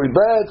board, free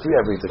bed, free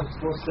everything.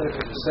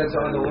 Beds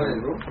are in the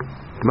learning room.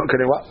 No,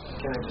 can I what?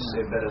 Can I just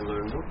say bed and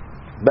learn room?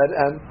 Bed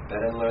and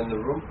learn the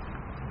room.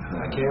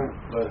 I can't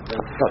learn.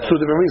 Two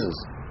different reasons.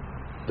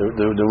 The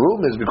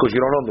room is because you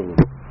don't own the room.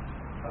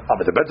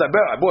 But the beds I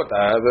bought.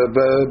 I have a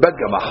bed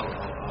gamach.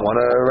 I want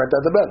to rent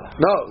out the bed.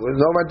 No, there's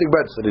no renting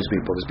beds for these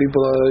people. These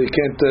people, you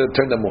can't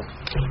turn them off.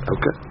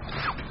 Okay.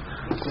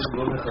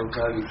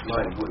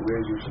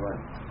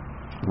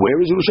 Where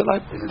is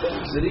Yerushalayim? Is it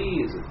the city?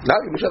 Is it? No,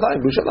 Yerushalayim.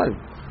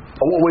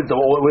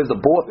 Where's the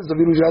borders of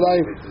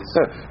Yerushalayim?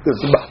 There's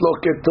the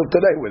mahloket till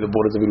today where the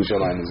borders of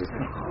Yerushalayim is.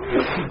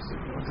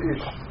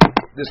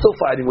 They're still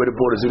fighting where the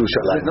borders of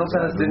Yerushalayim. No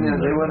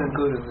Palestinians, they want to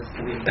go to the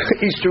city.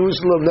 East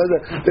Jerusalem.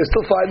 They're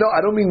still fighting. No,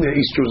 I don't mean the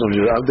East Jerusalem.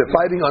 They're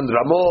fighting on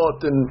Ramot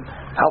and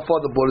how far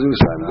the borders of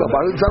Yerushalayim go.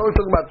 But I'm not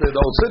talking about the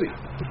old city.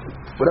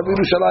 Whatever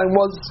Yerushalayim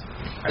was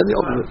in the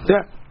old. Yeah.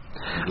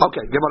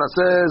 Okay. Gemara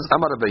says,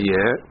 Amar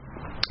Abayeh.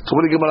 So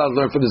what did Gemara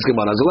learn from this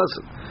Gemara as a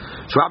lesson?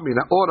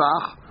 Shvamina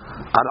orach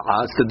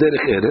ar'as the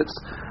derech eretz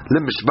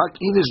lemishbak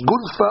inish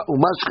gulfa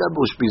umashka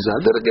b'ushpiza.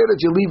 Derech eretz,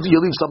 you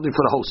leave something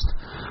for the host.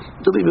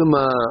 You leave him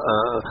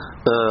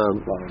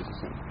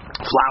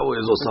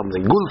flowers or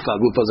something. Gulfa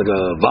is like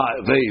a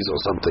vase or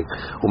something.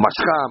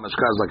 Umashka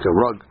is like a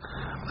rug,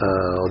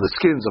 or the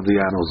skins of the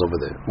animals over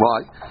there. Why?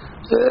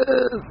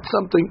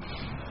 Something.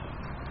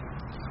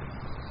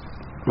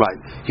 Right.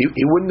 He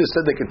wouldn't have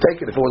said they could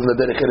take it if it wasn't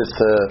a derech eretz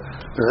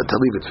to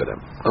leave it for them.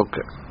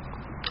 Okay.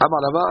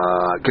 Amar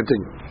Rava,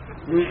 continue.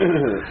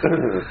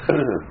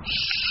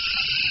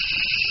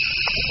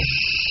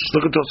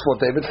 Look at Tosfot,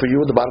 David, for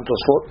you, the bottom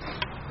Tosfot.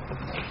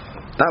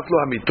 Naflo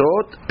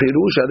hamitot,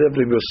 pirush arev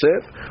Reb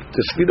Yosef,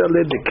 tesfida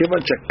le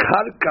dekevan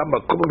shekarka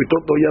makom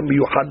hamitot lo yam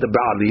miyuchad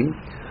leba'alim,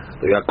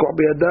 lo yakoh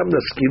beyadam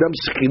naskidam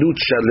schilut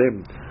shalem.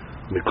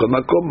 מכל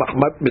מקום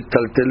מחמת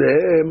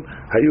מטלטליהם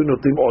היו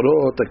נותנים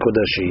אורות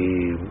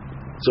הקודשים.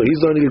 So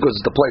he's learning because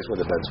it's the place where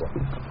the beds were.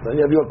 Then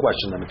you have your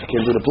question, then if you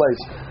can't do the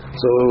place.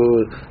 So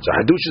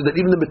Hadush is that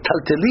even the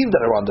metaltelim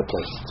that are on the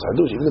place. So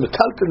Hadush, even the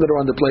metaltelim that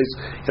are on the place,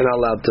 you're not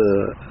allowed to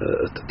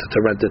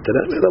rent it to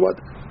them. You know what?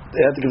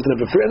 They have to give it to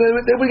them for free, and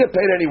then we get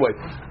paid anyway.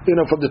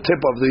 From the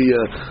tip of the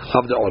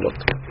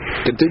orot.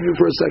 Continue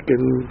for a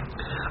second.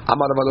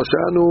 Amar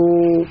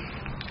Valoshanu.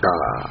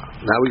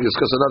 Now we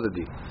discuss another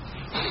deed.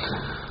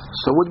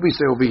 So what did we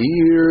say over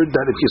here?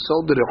 That if you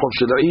sold the Rechov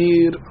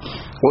Shila'ir,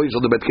 or you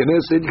sold the Bet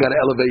Knesset, you got to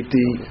elevate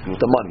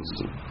the money.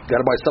 You got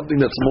to buy something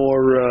that's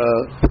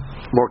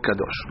more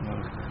kadosh.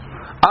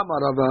 Amar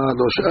Rava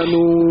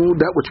Loshanu,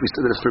 that which we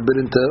said is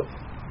forbidden to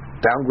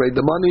downgrade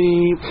the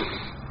money.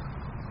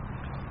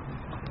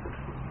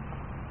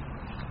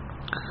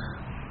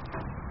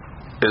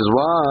 Is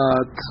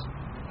what?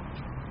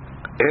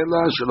 אלא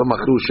שלא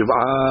מכרו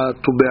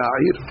 7 טובי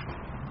העיר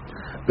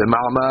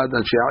במעמד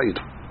אנשי העיר.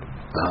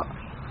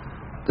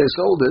 They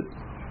sold it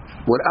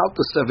without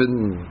the 7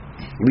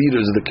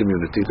 leaders of the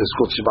community. That's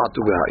called 7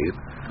 טובי העיר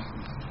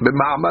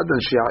במעמד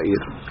אנשי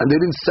העיר, and they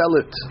didn't sell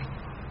it,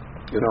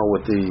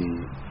 with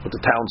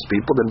the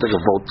townspeople. They didn't take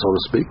a vote, so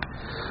to speak.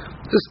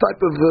 This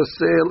type of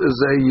sale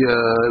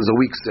is a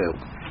weak sale,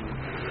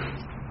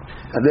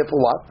 and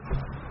therefore what?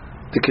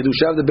 The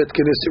kedusha of the Bet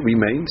Knesset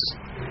remains,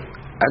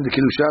 and the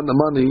kedusha and the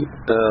money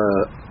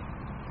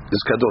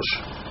is kadosh.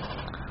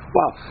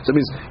 Wow! So it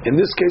means in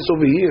this case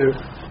over here,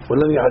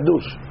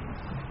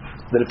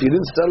 that if you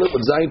didn't sell it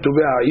with Zayin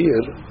Tovei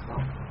Ha'ir,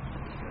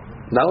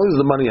 not only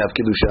does the money have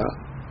kedusha,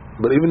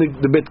 but even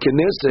the Bet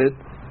Knesset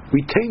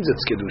retains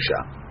its kedusha.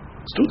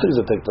 There's 2 things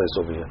that take place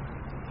over here.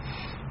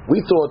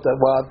 We thought that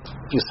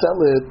if you sell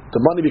it,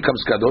 the money becomes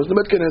kadosh. The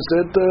Bet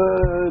Knesset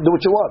do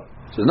what you want.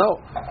 So no.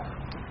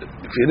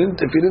 If you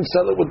didn't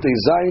sell it with the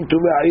Zayin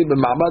Tovei Ha'ir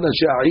b'Ma'amad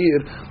Anshei Ha'ir,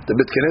 the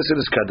Bet Knesset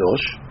is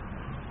kadosh,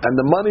 and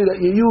the money that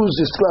you use,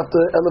 you still have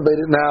to elevate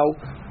it now.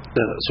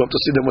 So have to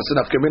see then what's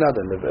enough kamina.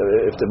 Then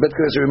if the Bet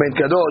Knesset remained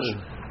kadosh,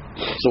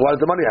 so why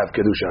does the money have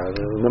kedusha?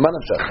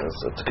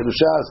 If the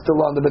kedusha is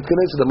still on the Bet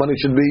Knesset, the money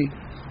should be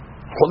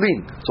cholin.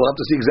 So we'll have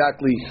to see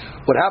exactly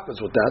what happens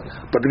with that.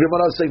 But the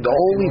Gemara is saying the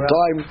only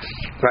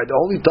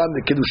time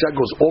the kedusha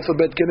goes off a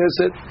Bet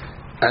Knesset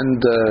and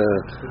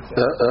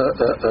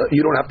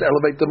you don't have to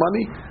elevate the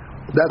money,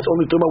 that's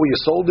only talking about when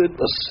you sold it,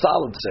 a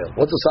solid sale.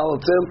 What's a solid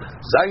sale?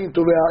 Zayin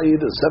Tovei Ha'ir,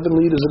 the 7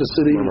 leaders of the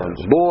city,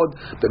 board,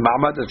 the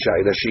Ma'amad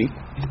Anshei Ha'ir.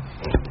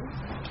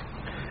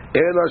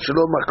 Ela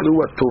shelo machlu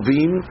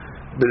atovim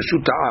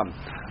b'reshut ha'am.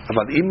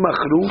 But im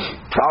machlu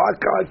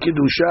ta'aka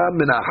kedusha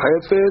min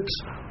ha'chefetz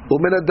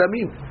u'min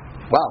ha'damim.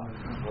 Wow.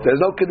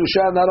 There's no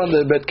kedusha not on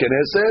the Bet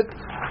Knesset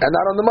and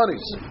not on the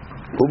monies.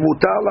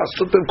 U'mutar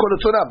la'asut b'm kol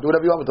etzonam. Do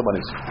whatever you want with the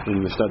monies. The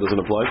Mishnah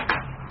doesn't apply?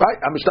 Right?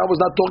 Our Mishnah was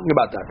not talking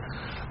about that.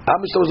 Our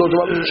Mishnah was talking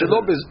about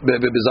shelo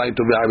b'zayin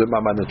tovei ha'ir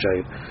b'ma'amad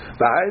anshei ha'ir.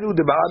 V'haynu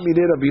deba'a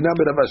minei Rabina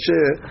ben Rav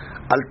Asher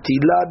al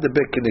tila de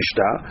Bet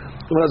Knesset.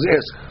 So when I was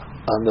asked,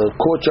 on the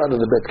courtyard of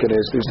the Bet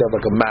Knesset, they used to have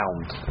like a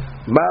mound.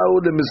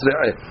 Mound and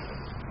Mizre'eh.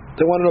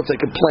 They want to know if they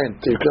can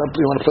plant. You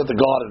want to plant a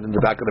garden in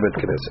the back of the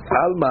Bet Knesset.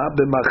 Alma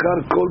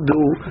b'machar kol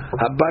du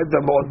habayit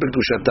v'ma'od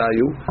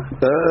b'kedushatayu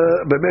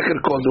b'mecher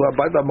kol du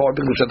habayit v'ma'od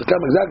b'kedushatayu.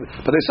 Exactly.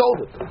 But they sold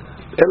it.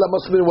 Ela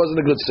must have been, it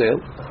wasn't a good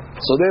sale.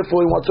 So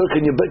therefore, he wants to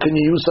know, can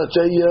you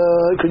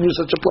use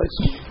such a place?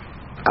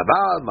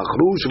 אבל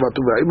מכרו 7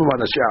 טובי העיר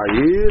מאנשי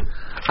העיר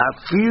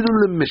אפילו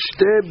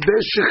למשתה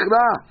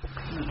בשכרה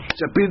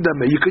שפיר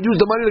דמה. You could use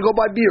the money to go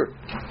buy beer.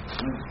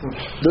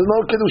 There's no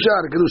kedusha.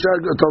 The kedusha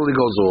totally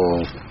goes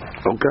off.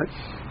 Okay?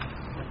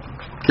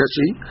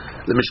 ישי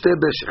למשתה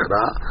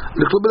בשכרה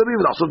לקלו בדמים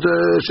לעשות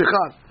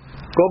שכר.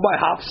 Go buy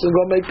hops and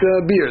go make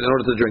beer in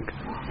order to drink.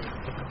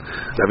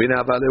 רבינה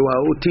אבל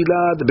הוא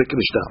תילה דבק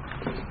נשתה.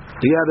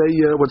 He had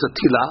what's a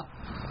tila?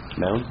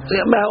 Mound?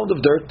 A mound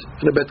of dirt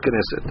in the Bet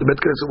Knesset. The Bet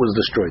Knesset was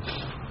destroyed.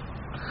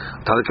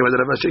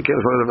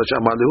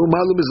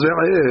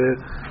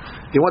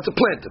 He wants a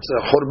plant. It's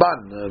a churban,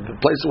 the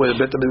place where the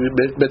Bet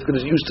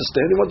Knesset used to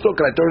stand. He wants to,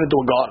 can I turn it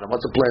into a garden? He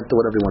wants a plant,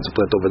 whatever he wants to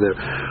plant over there.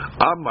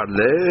 Amar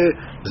le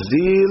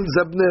zil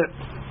zabne.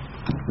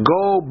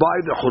 Go buy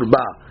the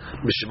churban.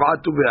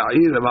 Mishvat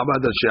u've'ayir v'mamad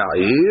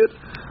al-she'ayir.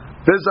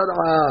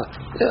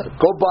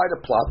 Go buy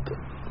the plot.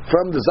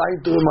 From the Zayin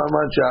to the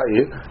Ma'amad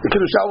Sha'ir, the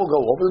Kedusha will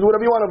go over and do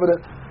whatever you want over there.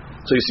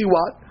 So you see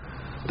what?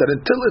 That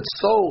until it's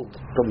sold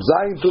from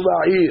Zayin to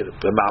Ma'ir,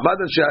 the Ma'amad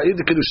Sha'ir,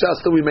 the Kedusha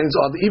still remains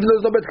on, even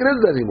though there's no Bet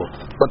Knesset anymore.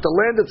 But the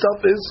land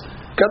itself is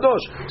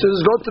Kadosh. So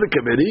just go to the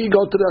committee,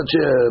 go to the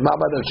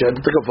Ma'amad Sha'ir,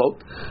 take a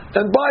vote,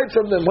 and buy it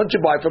from them. Once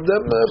you buy from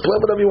them, play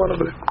whatever you want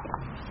over there.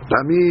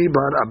 Rami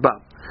bar Abba.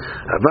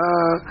 Abba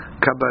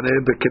Kabaneh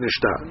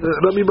Bekenishta.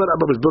 Rami bar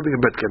Abba was building a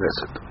Bet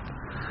Knesset.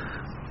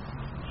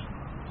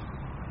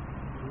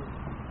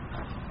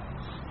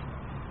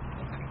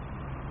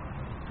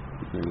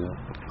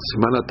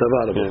 Simana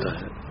Tava,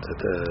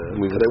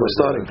 today we're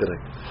starting today.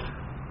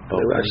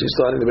 We're actually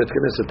starting the Bet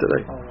Knesset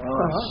today.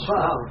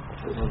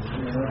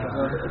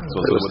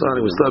 We're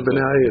starting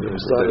Bnei Ha'ir. We're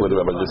starting the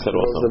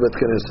Bet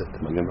Knesset.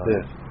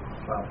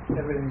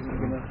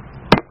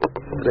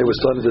 Today we're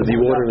starting the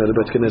dewatering of the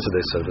Bet Knesset,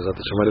 they said. It's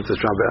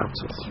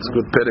a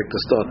good perek to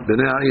start.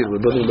 Bnei Ha'ir,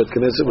 we're building Bet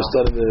Knesset, we're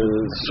starting the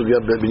Sugya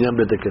Binyan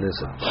Bet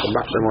Knesset.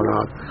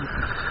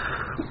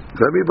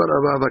 Rabbi bar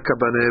Abba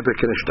Kabaneh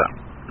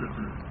Bekenishta.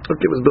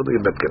 Okay, was building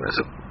a Bet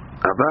Knesset.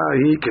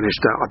 Abahi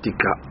Kenishta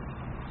Atika.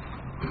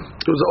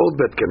 It was an old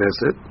Bet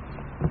Knesset.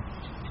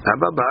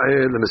 Abba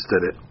Ba'eh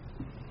Lemisteret.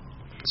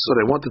 So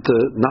they wanted to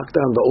knock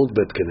down the old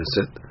Bet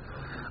Knesset.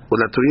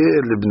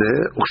 Ulatuyeh Libne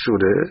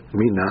Ukshure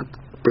Minat.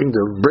 Bring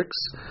the bricks,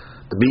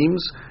 the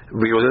beams,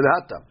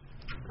 Viyodata.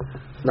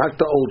 Knock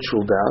the old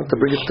shul down to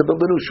bring it to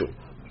build a new shul.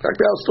 Like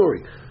the whole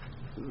story.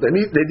 They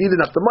needed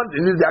not the money,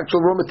 they needed the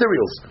actual raw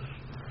materials.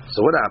 So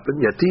what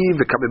happened? Yativ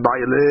v'kamei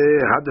ba'ile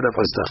had Rav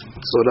Chisda.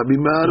 So Rabbi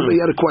Meir, he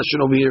had a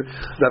question over here.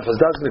 Rav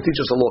Chisda is going to teach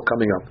us a law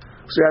coming up.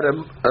 So he had a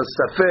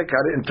safek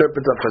how to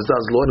interpret Rav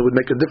Chisda's law, and it would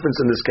make a difference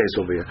in this case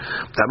over here.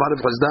 Rav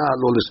Chisda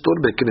lo listor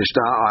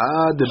bekinishta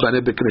aad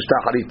bane bekinishta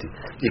hariti.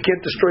 You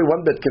can't destroy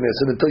one bet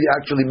knesset until you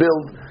actually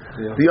build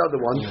the other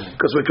one,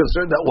 because we're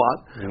concerned that what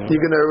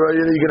you're gonna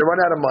run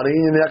out of money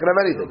and you're not gonna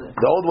have anything.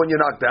 The old one you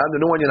knocked down, the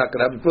new one you're not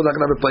gonna have. People are not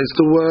gonna have a place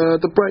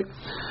to pray.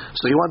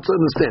 So you want to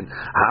understand.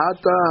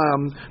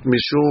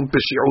 Mishum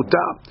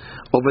peshiuta.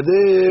 Over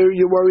there,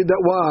 you're worried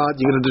that what?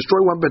 You're going to destroy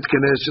one bet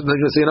knesset, and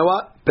they're going to say, you know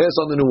what? Pass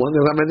on the new one.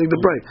 They don't have anything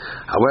to pray.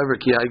 However,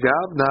 ki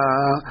gavna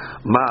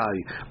mai.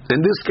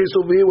 In this case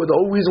over here, where the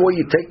whole reason why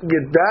you're taking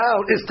it down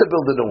is to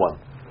build a new one.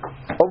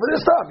 Over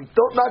this time, you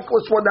don't knock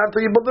this one down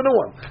until you build a new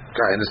one.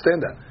 Okay, I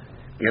understand that.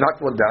 You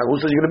knock one down,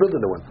 who says you're going to build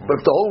a new one? But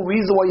if the whole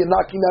reason why you're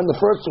knocking down the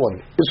first one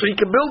is so you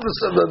can build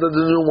the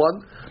new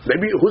one,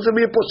 maybe who's going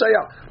to be a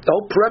posaya? The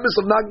whole premise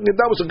of knocking it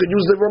down was so you could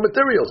use the raw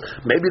materials.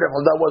 Maybe that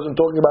wasn't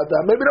talking about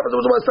that. Maybe that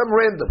was about some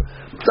random.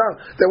 So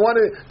they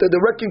wanted the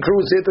wrecking crew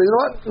said, you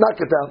know what?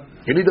 Knock it down.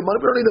 You need the money?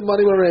 We don't need the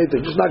money. We don't need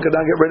anything. Just knock it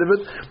down, get rid of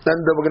it, then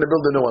we're going to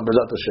build a new one.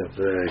 B'ezrat Hashem.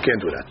 You can't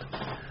do that.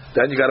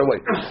 Then you got to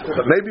wait.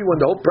 But maybe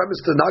when the whole premise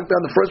to knock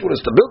down the first one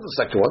is to build the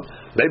second one,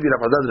 maybe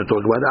Rav Chisda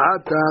talking about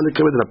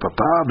the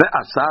Papa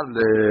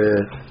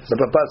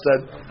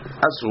said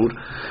asur.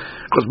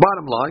 Because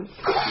bottom line,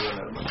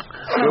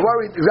 we're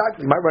worried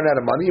exactly. You might run out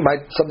of money.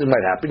 Something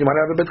might happen. You might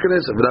have a bet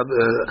knesset.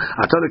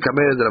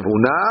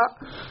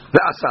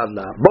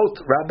 Both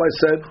rabbis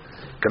said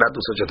cannot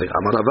do such a thing.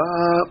 Amar Rava,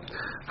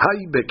 hay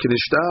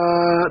bekinishta.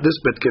 This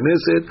bet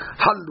knesset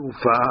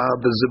halufa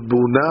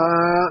bezibuna.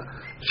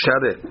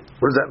 Share.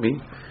 What does that mean?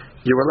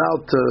 You're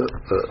allowed to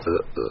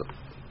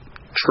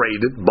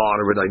trade it,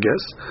 barter it, I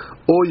guess,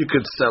 or you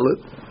could sell it.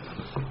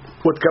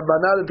 With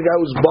kavanah, that the guy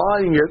who's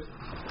buying it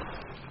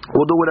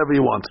will do whatever he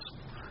wants.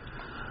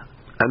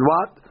 And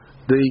what?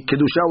 The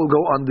kedusha will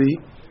go on the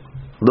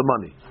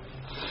money.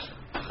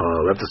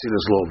 We have to see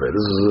this law over here.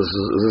 This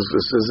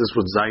is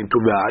what zayin tu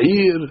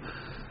ve'ayir.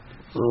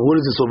 What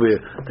is this over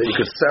here? That you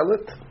could sell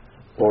it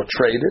or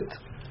trade it.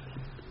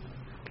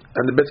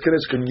 And the bet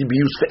knesset can be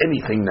used for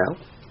anything now,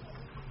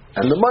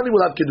 and the money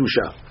will have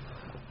kedusha.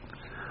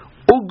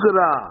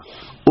 Ugra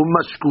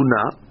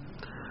umashkuna,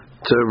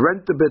 to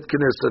rent the bet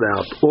knesset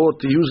out or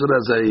to use it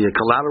as a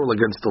collateral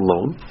against the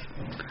loan.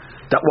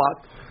 That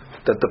what?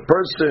 That the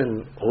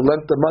person who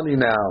lent the money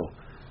now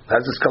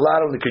has this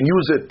collateral, he can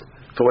use it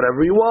for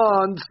whatever he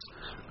wants.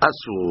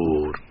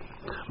 Asur.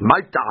 My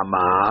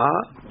ta'ama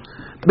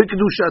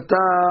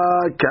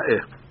b'kedushata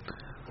ka'eh.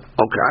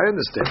 Okay, I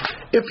understand.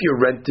 If you're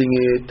renting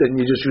it and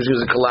you just use it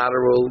as a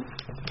collateral,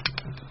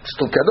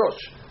 still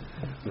kadosh.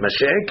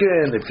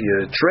 Mashenken, if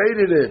you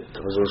traded it,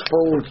 it was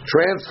full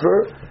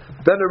transfer,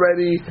 then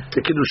already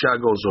the kedusha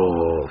goes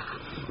off.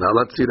 Now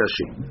let's see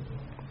Rashi.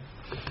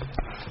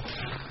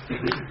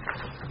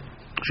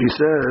 She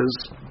says,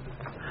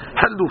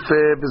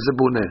 "Halufe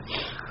b'zebuneh,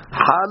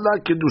 hala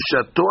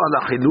kedushato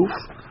ala hiluf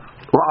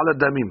or ala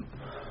damim."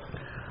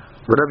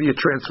 Whenever you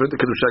transfer it, the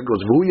kedusha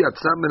goes. V'hu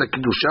yatzam min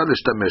kedusha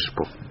l'shtamesh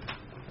po.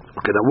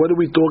 Okay, now what are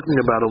we talking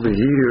about over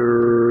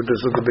here? This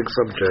is the big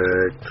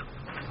subject.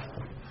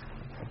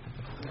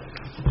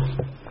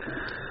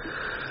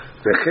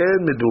 וכן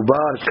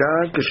מדובר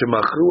כאן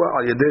כשמכרו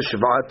על ידי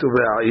שבעת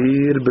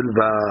ובעיר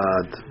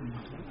בלבד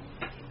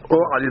או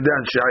על ידי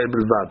אנשי העיר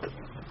בלבד.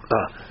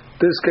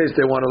 This case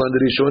they want to learn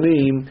the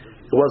Rishonim,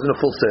 it wasn't a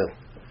full sale.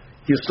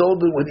 You sold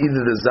it with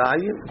either the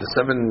Zayin, the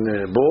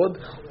 7 board,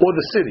 or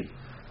the city.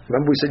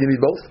 Remember we said you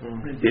need both?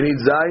 You need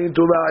Zayin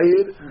to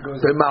Ba'ir,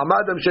 the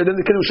Ma'amad, then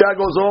the Kedusha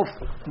goes off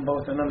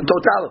in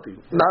totality.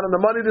 Not on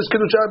the money, this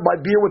Kedusha, buy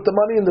beer with the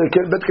money, and the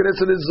Bet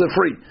Knesset is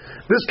free.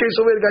 This case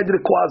over here, the guy did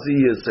a quasi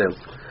sale.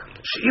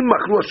 שאם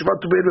מכרו השבעת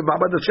טובין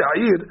במעמד אנשי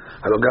העיר,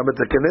 הלוא גם בית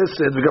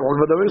הכנסת וגם עוד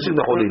דברים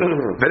שיכולים.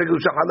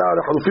 ולקדושה חלה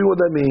לחלופים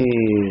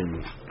ודמים.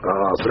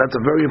 So that's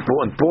a very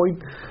important point.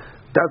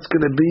 That's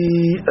going to be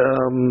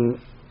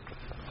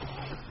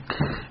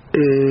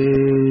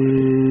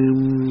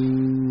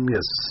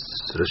yes,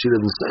 she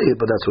didn't say it,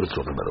 but that's what it's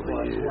talking about over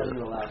here.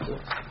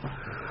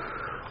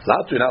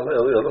 Allowed to,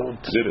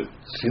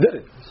 she did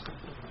it.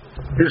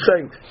 You're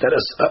saying that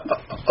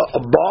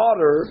a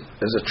barter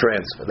is a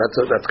transfer.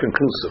 That's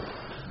conclusive.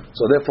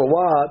 So therefore,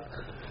 what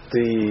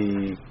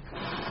the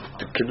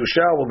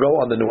kedusha will go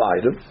on the new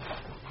item,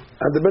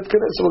 and the bet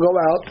knesset will go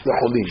out the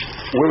cholim.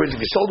 Whereas if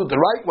you sold it the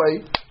right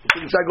way, the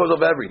kedusha goes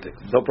over everything,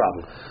 no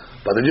problem.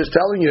 But they're just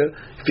telling you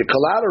if you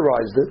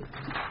collateralized it,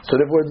 so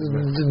therefore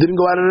it didn't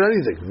go out on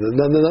anything.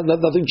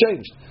 Nothing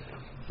changed.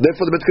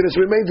 Therefore, the bet knesset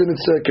remains in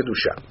its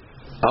kedusha.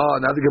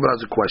 Now the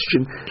Gemara has a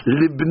question.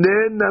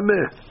 Libnei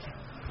nameh,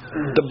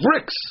 the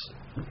bricks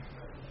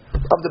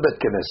of the bet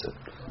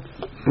knesset.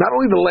 Not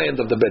only the land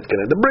of the Bet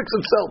Knesset, the bricks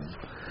itself.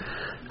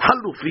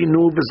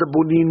 Halufinu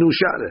v'zabuninu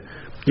share.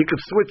 You can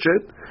switch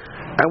it,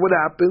 and what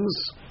happens?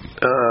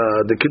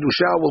 The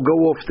kedusha will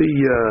go off the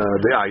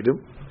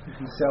item. You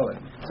can sell it.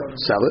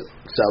 Sell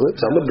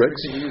the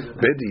bricks.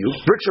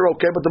 Bricks are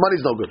okay, but the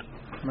money's no good.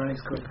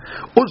 Money's good.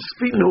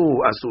 Usfinu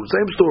asur,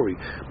 same story.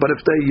 But if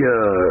they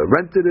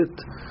rented it,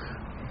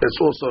 it's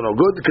also no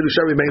good. The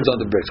kedusha remains on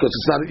the bricks because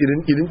it's not. You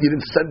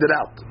didn't send it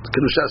out. The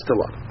kedusha is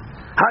still on.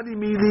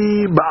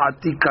 Hadimili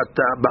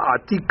ba'atikata.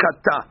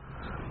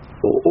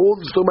 All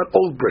this talking about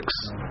old bricks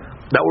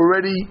that were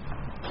already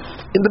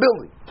in the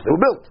building. They were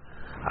built.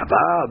 They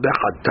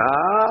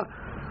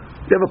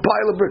have a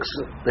pile of bricks.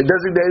 They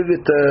designated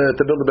it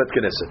to build a bet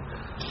knesset.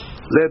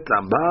 There's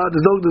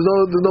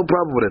no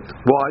problem with it.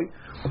 Why?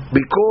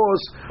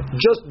 Because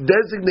just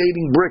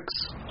designating bricks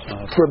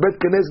for a bet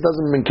knesset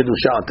doesn't mean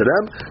kedusha to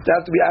them. They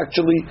have to be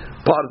actually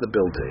part of the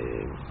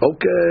building.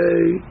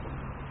 Okay.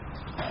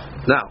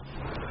 Now,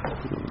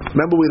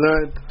 remember we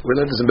learned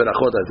this in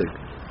Berachot, I think.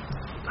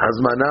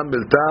 Hazmana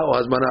milta or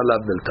hazmana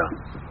lav milta.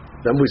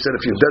 Then we said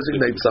if you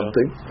designate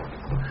something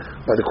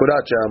by the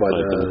Kuracha,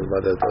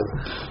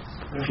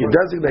 if you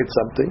designate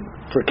something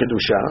for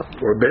kedusha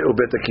or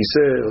bet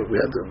akiseh, we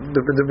had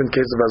different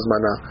cases of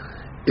hazmana.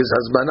 Is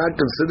hazmana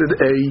considered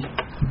a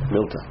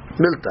milta?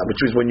 Milta, which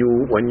means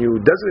when you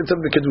designate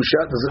something for kedusha,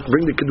 does it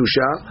bring the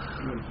kedusha,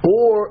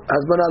 or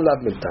hazmana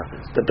lav milta?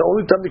 That the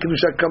only time the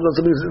kedusha comes on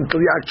something is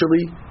until you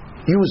actually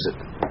use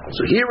it.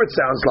 So here it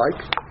sounds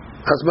like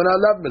hazmana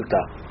lav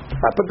milta.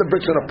 I put the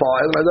bricks on a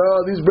pile and I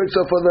go, these bricks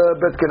are for the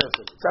bet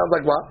knesset. Sounds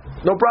like what?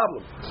 No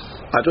problem.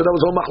 I thought that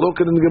was all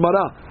machloket in the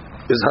Gemara.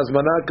 Is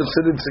hazmana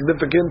considered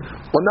significant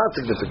or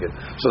not significant?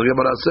 So the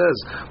Gemara says,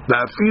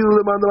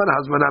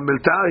 hazmana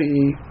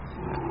miltahi.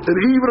 And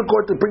even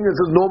according to the opinion, it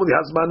says normally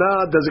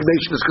hazmana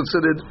designation is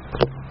considered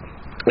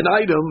an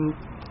item.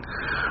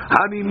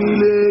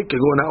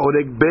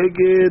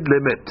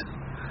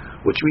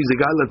 Which means the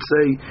guy, let's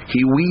say,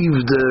 he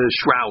weaved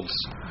shrouds.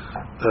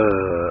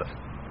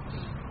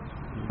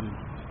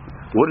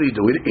 What did he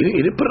do?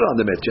 He didn't put it on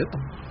the met yet.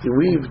 He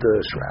weaved the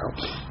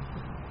shrouds.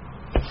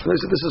 So they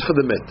said this is for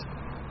the met.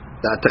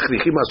 Now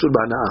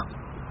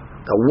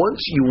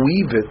once you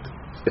weave it,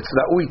 it's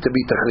ra'ui to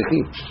be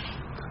tachrichim.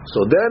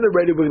 So then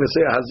already we're going to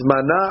say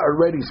hazmana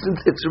already, since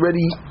it's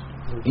already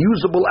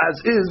usable as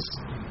is,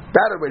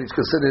 that already is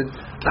considered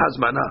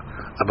hazmana.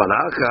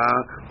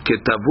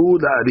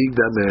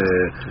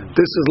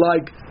 This is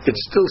like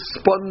it's still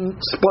spun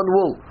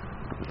wool.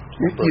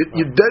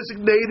 You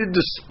designated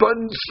the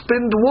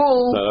spinned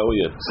wool.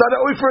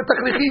 Sarawi for a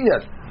tachlichin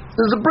yet.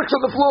 There's the bricks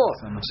on the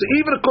floor. So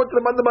even according to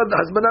the mandam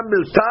hazmana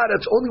milta,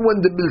 that's only when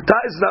the milta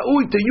is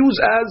ra'ui to use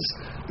as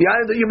the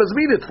item that you must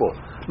mean it for.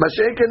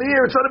 Mashiach and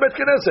here, it's not a bet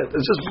knesset.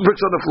 It's just bricks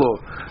on the floor.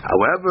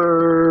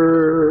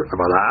 However,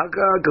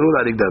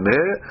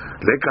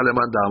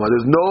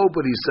 there's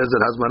nobody says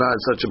that hazmana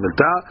is such a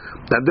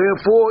milta, and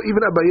therefore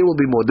even Abaye will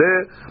be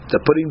modeh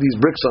that putting these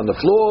bricks on the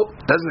floor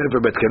doesn't have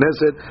a bet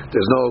knesset.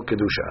 There's no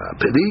kedusha.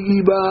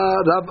 Pedigiba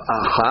Rab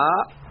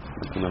Aha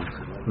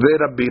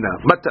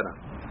veRabbina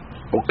matana.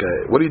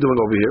 Okay, what are you doing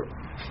over here?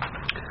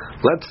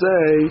 Let's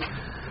say,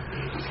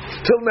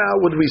 till now,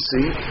 what do we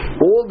see?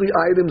 All the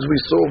items we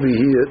saw over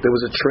here, there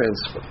was a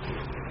transfer.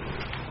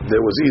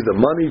 There was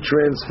either money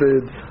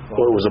transferred,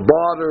 or it was a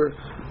barter.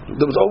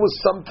 There was always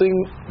something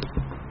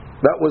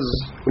that was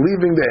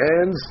leaving the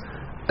hands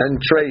and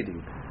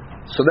trading.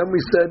 So then we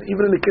said,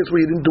 even in the case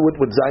where you didn't do it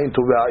with Zayin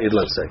Tobeh,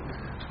 let's say,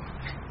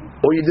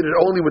 or you did it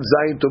only with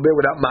Zayin Tobeh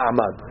without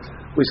Ma'amad,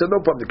 we said,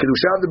 no problem. The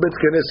Kedusha of the Bet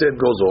Knesset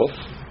goes off,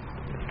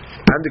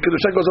 and the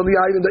Kedusha goes on the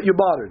item that you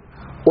bartered,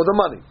 or the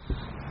money.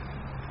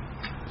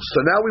 So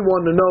now we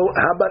want to know,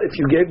 how about if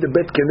you gave the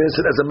Bet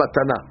Knesset as a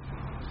matana?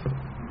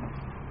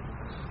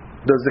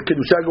 Does the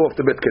Kedusha go off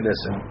the Bet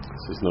Knesset?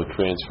 There's no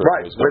transfer.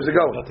 Right, where's it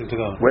going? Nothing to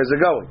go. Where's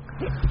it going?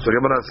 So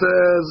Gemara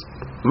says,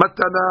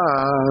 matana,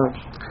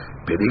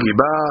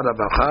 pedigiba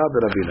Rabacha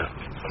veRabbina.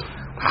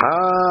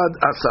 Had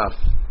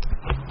asaf.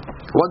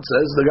 One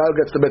says, the guy who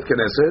gets the Bet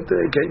Knesset,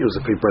 he can't use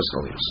it for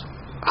personal use.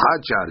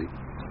 Had shari.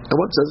 And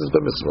one says it's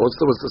permissible.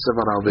 What's the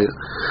sefer out there?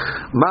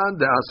 Man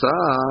de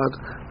asad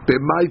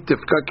b'may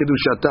tifka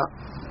kedushata.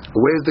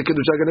 Where's the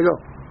kedusha going to go?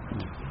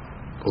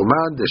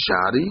 Uman de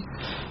shari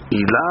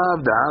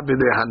ilav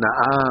da'abide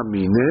hana'a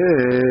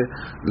mine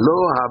lo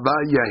haba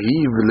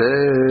yahiv le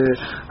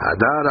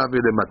hadar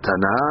abide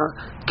matana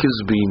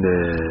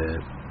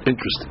kizbine.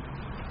 Interesting.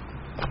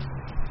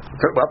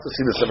 We'll have to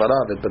see the sefer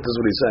of it, but this is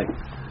what he's saying.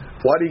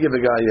 Why do you give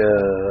a guy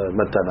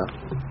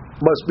matana?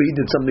 Must be he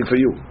did something for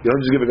you. You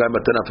don't just give a guy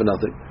matana for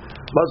nothing.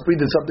 Must be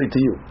he did something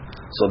to you.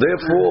 So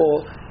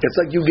therefore, it's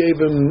like you gave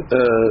him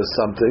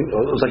something,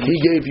 or it's like he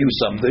gave you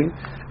something,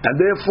 and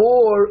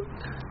therefore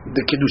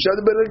the kedusha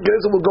of the Bet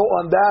Knesset will go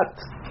on that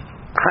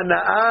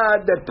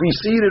hana'ah that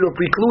preceded or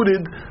precluded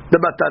the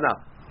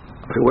matana.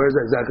 Okay, where is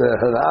that exactly?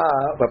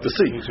 Hana'ah, we have to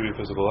see. It needs to be a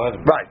physical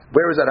item. Right.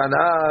 Where is that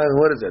hana'ah?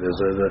 What is it?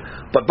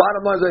 But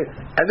bottom line is,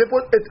 and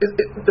therefore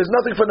there's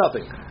nothing for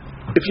nothing.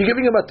 If you're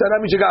giving him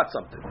matana, means you got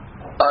something.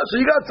 So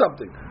you got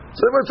something. So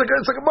it's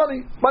like a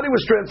money. Money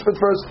was transferred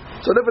first.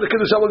 So therefore the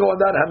kedusha will go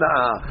on that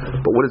hana'ah.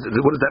 But what does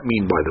that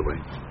mean, by the way?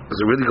 Does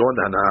it really go on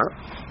the hana'ah?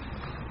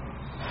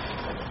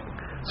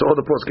 So all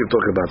the posts keep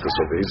talking about this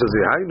over. He says,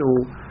 "Hainu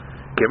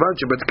kevan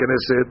shebet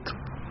knesset."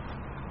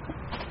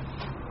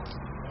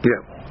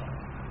 Yeah.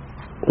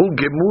 הוא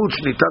גמול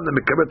שניתן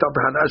למקבל תחת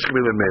ההנאה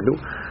שקיבל ממנו,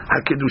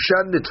 הקדושה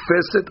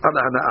נתפסת על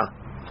ההנאה.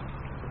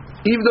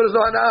 Even though there's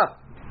no הנאה.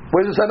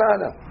 Where's this הנאה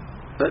now?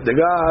 The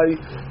guy,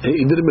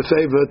 he did him a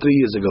favor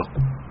 3 years ago.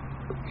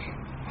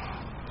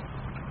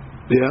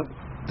 Yeah?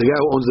 The guy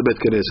who owns the Bet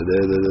Knesset,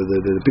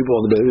 the people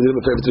on the Bet, he did him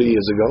a favor 3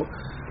 years ago.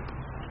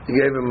 He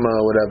gave him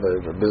whatever,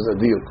 a business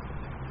deal.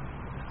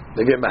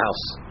 They gave him a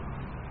house.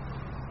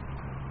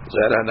 So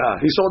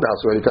he sold the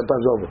house already 10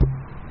 times over.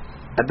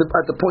 At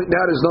the point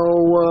now, there's no,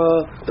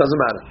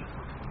 doesn't matter.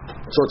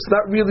 So it's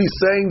not really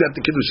saying that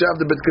the Kiddushah of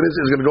the Bet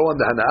Knesset is going to go on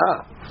the Hana'ah.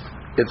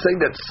 It's saying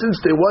that since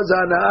there was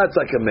Hana'ah, it's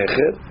like a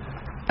Mecher.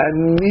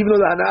 And even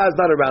though the Hana'ah is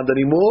not around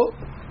anymore,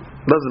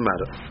 doesn't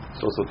matter.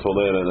 It's also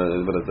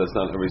Toleh, but that's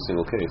not every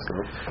single case,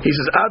 no? He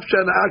says, Av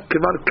Shana'ah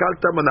Kivar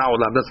Kalta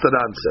Mana'olam. That's the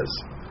Ran says.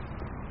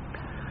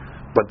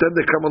 But then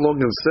they come along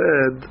and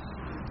said,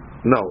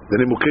 no, the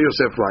Nimukei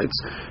Yosef writes,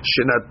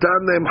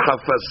 Shenatan Lehem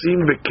Chafasim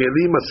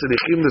Vekelim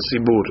Asirichim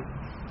Nesibur.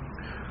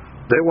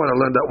 They want to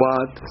learn that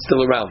what? It's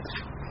still around.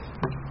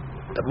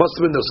 That must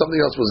have been that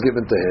something else was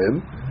given to him.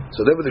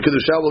 So therefore the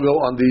Kiddushah will go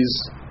on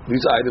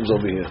these items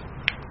over here.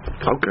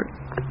 Okay.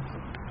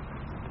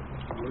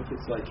 What if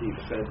it's like he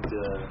fed a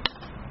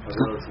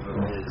relative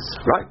of his?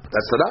 Right,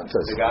 that's what that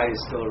says. The guy is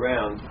still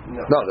around.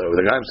 No,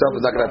 the guy himself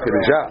is not going to have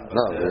Kiddushah.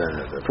 No,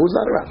 the food's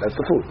not around. That's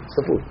the food. It's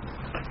the food.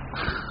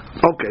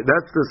 Okay,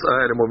 that's this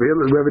item over here.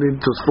 We have any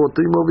Tosfot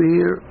over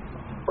here?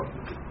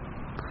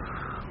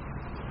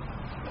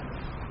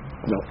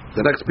 No.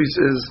 The next piece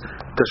is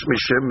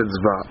Tashmishem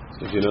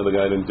Mitzvah. If you know the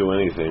guy didn't do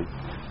anything,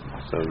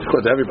 so of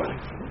course, everybody.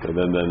 And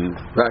then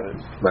right.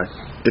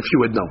 If you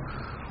would know.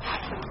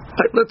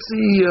 Right, let's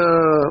see.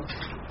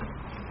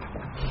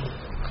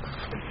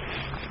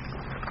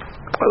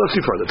 Let's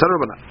see further.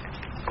 Tanurabana.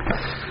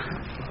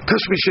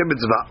 Tashmishem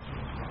Mitzvah.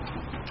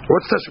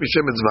 What's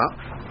Tashmishem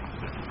Mitzvah?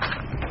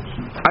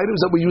 Items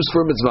that we use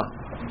for a mitzvah.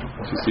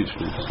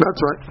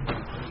 That's right.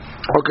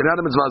 Okay, now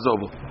the mitzvah is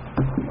over.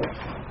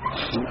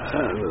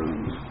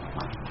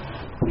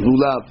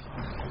 Lulav,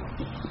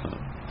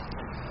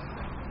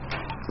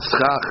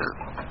 schach.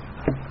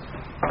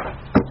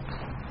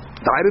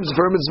 The items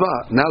for a mitzvah.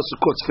 Now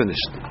Sukkot's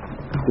finished.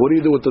 What do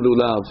you do with the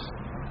lulav?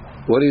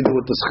 What do you do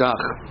with the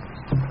schach?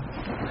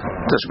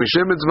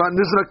 Tashmishem mitzvah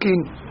nizrakim.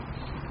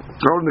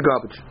 Throw in the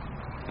garbage.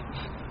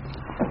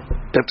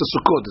 After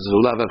Sukkot, does the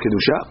lulav have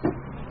kedusha?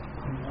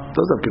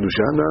 Doesn't have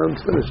kedusha. No,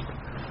 it's finished.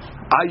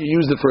 You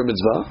used it for a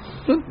mitzvah.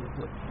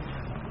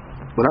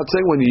 We're not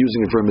saying when you're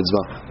using it for a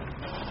mitzvah.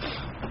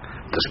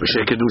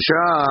 Tashmishay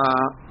kedusha.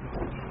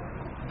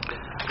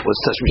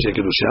 What's tashmishay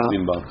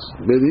kedusha? box.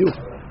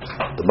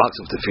 The box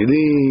of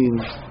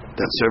tefillin.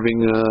 That's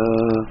serving.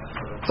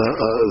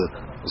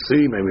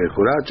 See, maybe a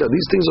kuracha.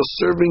 These things are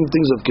serving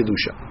things of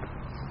kedusha.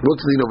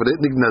 What's the name over there?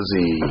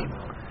 Nignazim.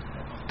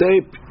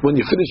 When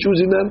you finish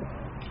using them,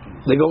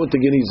 they go into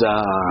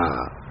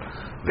genizah.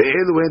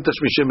 ואלו הן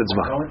תשמישי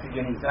מצווה.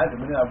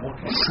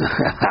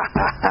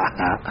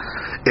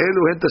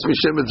 אלו הן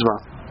תשמישי מצווה.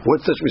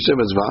 What's תשמישי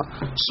מצווה?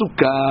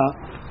 סוכה,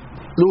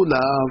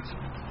 לולב,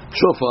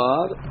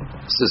 שופר,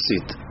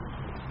 ססית.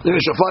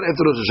 שופר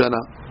after Rosh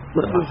Hashanah.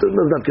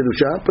 Not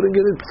kedusha, but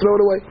again, throw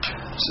it away.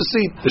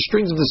 Sasit, the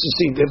strings of the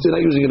sasit, if they're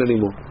not using it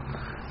anymore.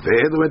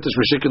 ואלו הן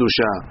תשמישי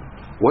קדושה.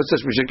 What's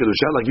תשמישי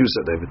קדושה? Like you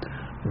said, David.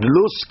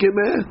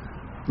 Luskime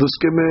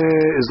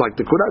is like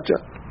the kuracha,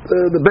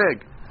 the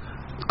bag.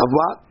 Of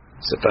what?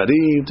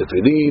 Sefarim,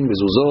 tefillin,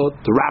 mezuzot,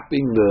 the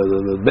wrapping,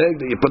 the bag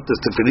that you put the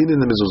tefillin in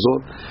the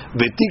mezuzot.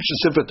 Vetik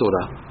shesefer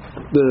Torah,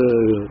 the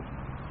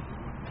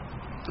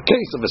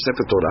case of a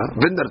sefer Torah.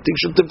 V'nartik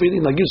shel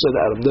tefillin, like you said,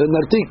 Adam. The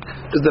nartik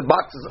is the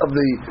boxes of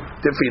the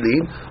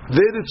tefillin.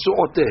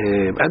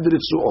 Veritzuotehem and the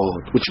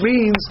ritzuot, which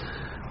means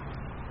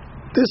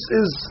this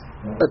is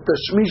a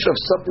tashmish of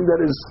something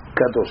that is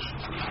kadosh.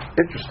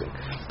 Interesting.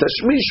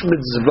 Tashmish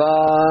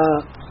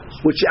mitzvah,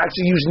 which you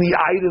actually use the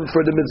item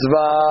for the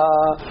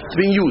mitzvah. It's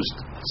being used.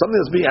 Something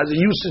that's has a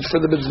usage for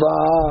the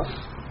mitzvah.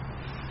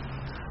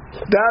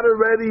 That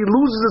already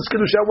loses its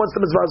kedusha once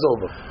the mitzvah is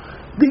over.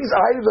 These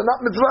items are not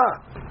mitzvah.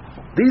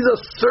 These are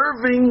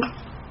serving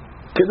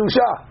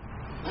kedusha.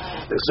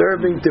 They're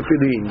serving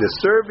tefillin. They're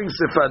serving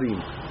sefarim.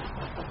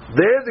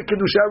 There the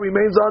kedusha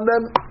remains on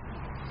them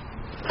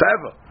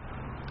forever.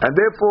 And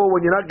therefore,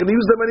 when you're not going to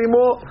use them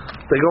anymore,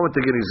 they go into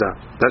genizah.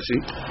 Tashi.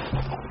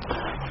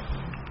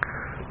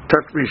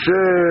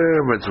 תשמישי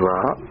מצווה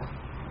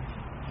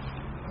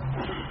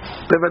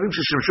דברים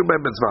ששימשו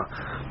בהם מצווה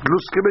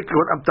גלוס כמי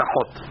כגון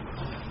המתחות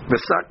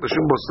בשק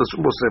לשום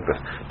בו ספר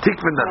תיק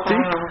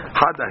ונרתיק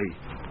חד ההיא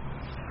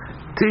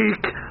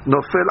תיק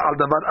נופל על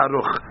דבר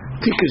ארוך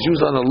תיק is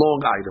used on a long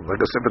item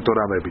like a ספר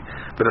תורה maybe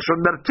ולשון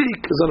נרתיק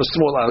is on a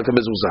small item like a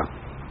mezuzah.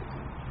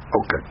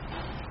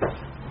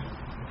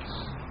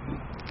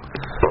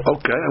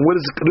 Okay, and what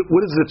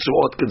is the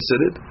tzuot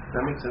considered?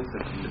 That makes sense.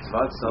 That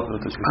mitzvah itself.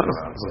 That's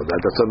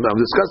what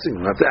I'm discussing.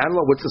 I have to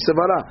analyze what's the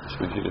sevara.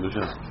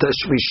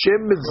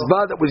 Tashmishem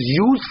mitzvah that was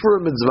used for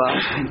a mitzvah.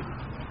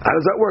 How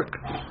does that work?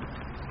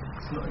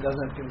 It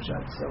doesn't have kedusha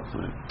itself.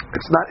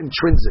 It's not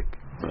intrinsic.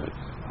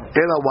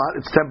 Ela what?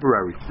 It's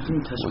temporary.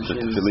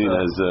 Tefillin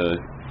has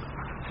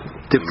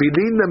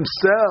Tefillin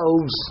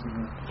themselves,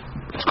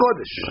 it's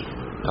kodesh.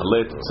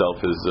 Halet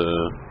itself is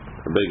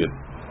a beged.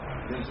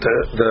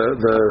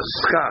 The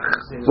skach.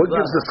 What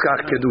gives the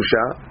skach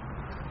kedusha?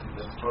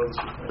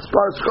 It's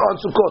part of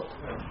Sukkot.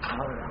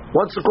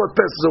 Once Sukkot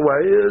passes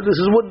away, this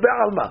is wood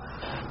be'alma.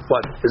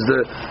 What is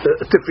the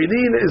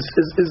tefillin? Is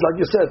like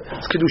you said,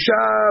 it's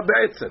kedusha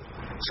be'etzem.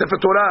 Sefer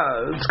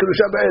Torah, it's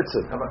kedusha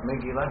be'etzem. How about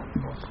Megillah?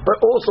 But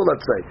also,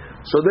 let's say,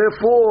 so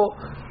therefore,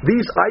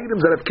 these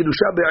items that have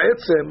kedusha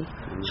be'etzem,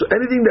 so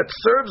anything that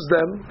serves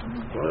them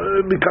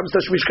becomes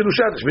tashmish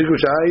kedusha. Tashmish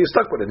kedusha, you're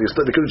stuck with it.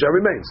 The kedusha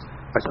remains.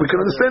 We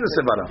can understand the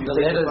sevara. The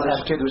letters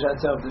have kedusha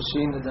itself. The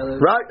sheen,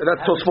 right?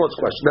 That's Tosfot's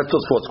question.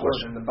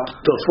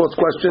 Tosfot's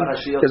question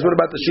is what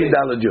about the sheen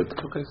dal and yud?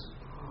 Okay.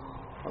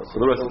 So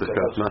the rest of the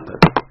discuss, not that.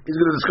 He's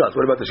going to discuss.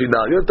 What about the sheen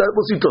dal?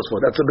 We'll see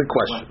Tosfot. That's a big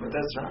question. But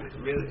that's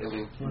really, I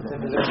mean,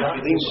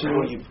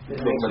 you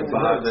make my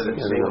father Say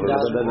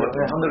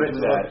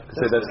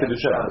that's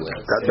kedusha.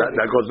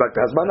 That goes back to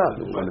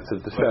Hasbana. When it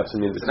says the chefs,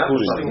 it means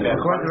excluding.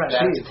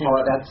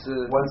 That's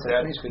once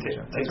that takes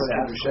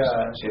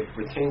kedusha, it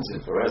retains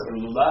it. Whereas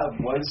the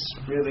lulav, once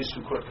really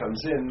Sukkot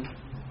comes in,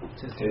 you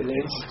can't just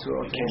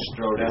throw it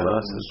out on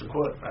the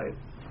Sukkot, right?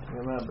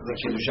 The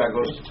kedusha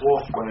goes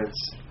off when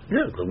it's.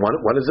 Yeah,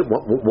 one is it?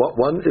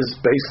 One is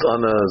based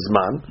on a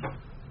zman,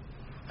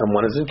 and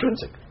one is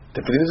intrinsic.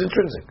 Tefillin is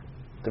intrinsic.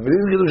 Tefillin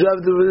is kedusha.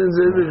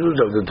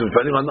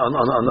 Depending on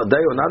a day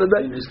or not a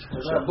day. It's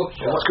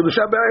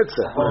kedusha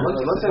be'etzem.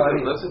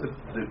 Let's say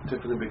the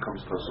tefillin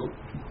becomes pasul.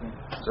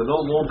 So no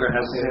longer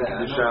has the same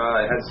kedusha.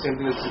 It has the same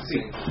thing as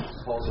tzitzit.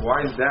 So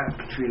why is that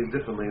treated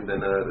differently than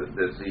the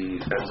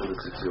ends of the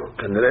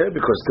tzitzit?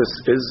 Because this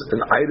is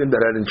an item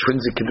that had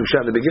intrinsic kedusha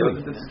in the beginning.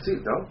 The tzitzit,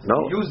 no.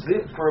 You used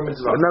it for a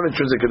mitzvah. It's not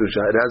intrinsic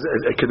kedusha. It has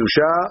a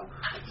kedusha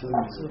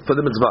for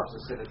the mitzvah.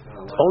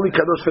 Only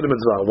kadosh for the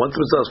mitzvah. Once the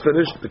mitzvah is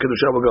finished, the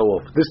kedusha will go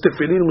off. This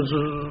tefillin was,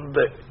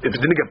 if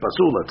it didn't get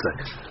pasul, let's say,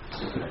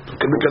 it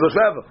can be kadosh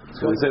forever.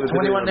 So we say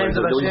 21 names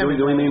of Hashem.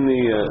 Do we mean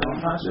the?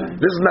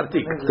 This is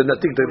natik. The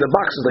natik, the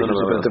boxes that you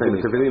use for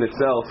the tefillin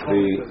itself.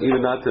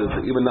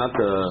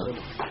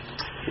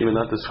 Even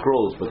not the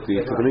scrolls, but the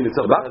tefillin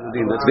itself.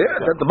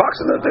 The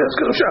boxes that there's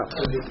kedusha.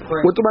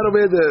 What's the matter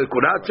with the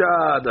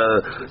kuracha,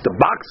 the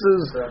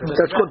boxes?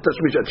 That's called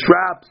tashmish.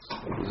 Straps.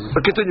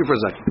 But continue for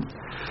a second.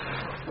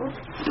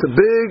 It's a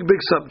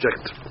big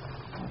subject.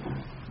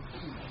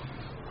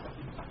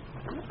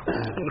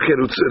 Okay,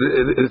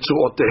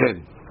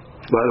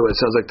 by the way, it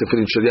sounds like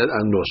tefillin shel yad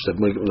anosh.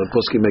 The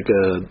poskim make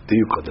a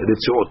diukot.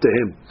 It's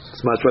otehim.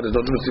 It's much better.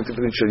 Don't see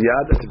tefillin shel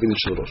yad and tefillin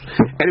shel rosh.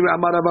 Anyway,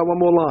 Amar Rava, one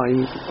more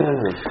line.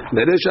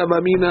 Neresh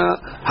avamina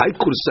hay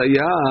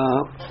kursaya.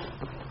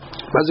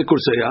 What's the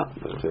kursaya?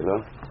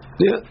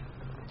 Yeah,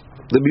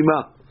 the bima.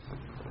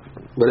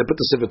 But they put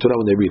the sefer Torah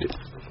when they read it.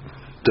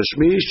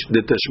 Tashmish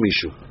the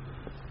tashmishu.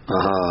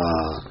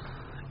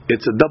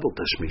 It's a double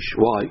tashmish.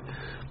 Why?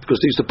 Because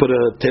they used to put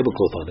a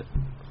tablecloth on it.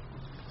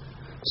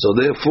 So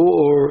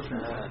therefore,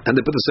 and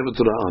they put the sefer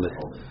Torah on it.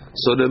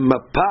 So the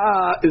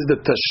mapa is the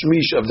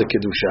tashmish of the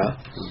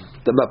kedusha.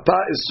 The mapa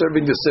is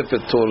serving the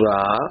sefer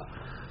Torah.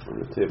 On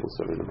the table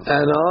serving the mapa.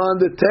 And on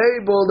the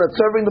table that's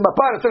serving the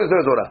mapa, it's serving the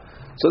sefer Torah.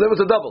 So there was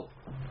a double.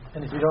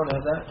 And if you don't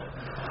have that,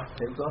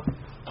 tablecloth?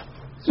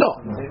 No,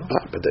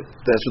 but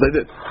that's what they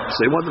did.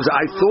 So he wanted to say,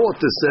 I thought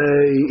to say,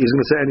 he's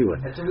going to say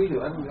anyway. That's what we do.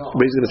 I don't know.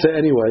 But he's going to say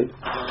anyway.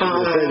 He's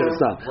going to say that it's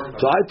not.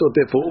 So I thought,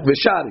 therefore,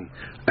 Vishari.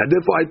 And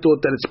therefore I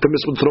thought that it's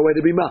permissible to throw away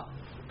the bima.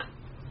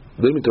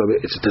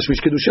 It's a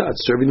tashmish kedusha.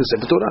 It's serving the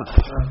sefer Torah.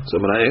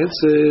 So when I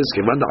answer,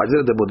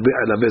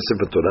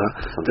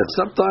 that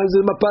sometimes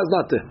the mapa is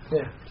not there.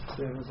 Yeah.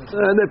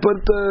 And they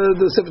put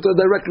the sefer Torah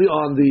directly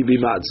on the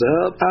bima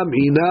itself.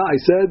 Amina, I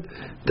said,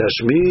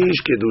 tashmish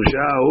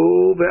kedusha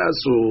hu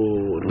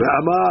ve'asur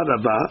ve'amar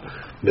Rava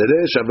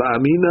meresh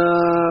Amina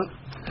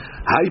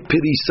hay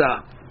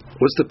perisa.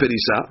 What's the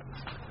perisa?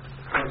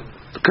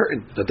 The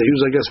curtain that they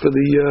use, I guess, for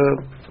the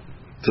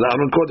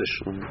Aron Kodesh.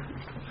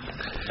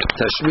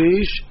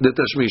 Tashmish the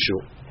tashmishu.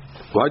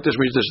 Why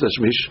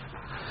tashmish?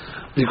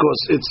 Because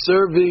it's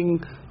serving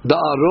the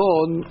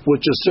Aron,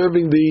 which is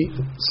serving the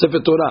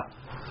sefer Torah.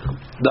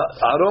 The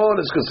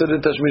Aron is considered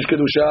tashmish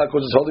kedusha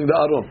because it's holding the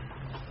Aron.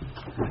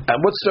 And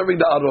what's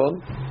serving the Aron?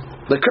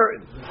 The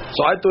curtain.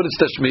 So I thought it's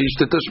tashmish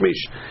to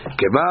tashmish.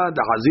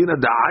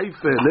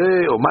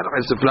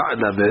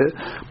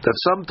 That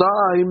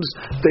sometimes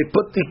they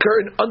put the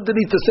curtain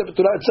underneath the sefer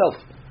Torah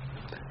itself,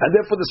 and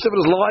therefore the sefer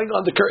is lying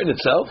on the curtain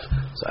itself.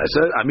 So I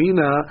said,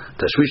 Amina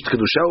tashmish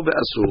kedusha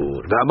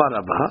ve'asur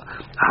ve'amar Rava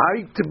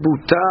hay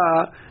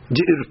tibuta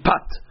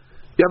jirpat.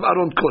 You have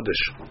Aron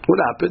Kodesh. What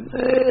happened?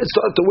 It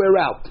started to wear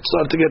out. It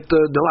started to get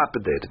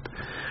dilapidated.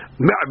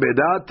 You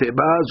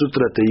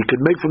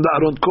could make from the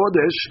Aron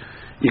Kodesh,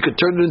 you could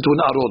turn it into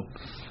an Aron.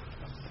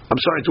 I'm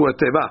sorry, into a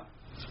Teba.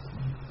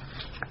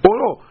 Or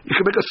no, you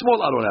can make a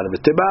small Aron out of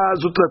it. Teba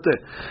Zutrate.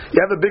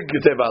 You have a big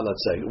Teba,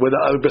 let's say, where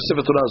the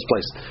Sefer Torah is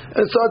placed.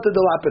 And it started to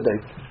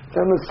dilapidate.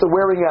 And it's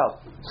wearing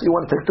out. So you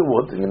want to take the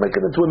wood and you make it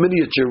into a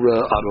miniature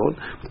aron.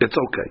 It's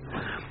okay.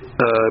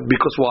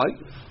 Because why?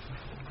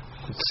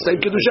 It's the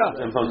same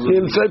kedusha.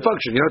 Same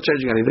function. You're not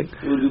changing anything.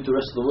 You will do the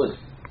rest of the wood.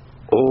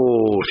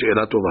 Oh,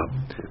 she'erat tova.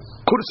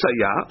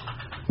 Kursaya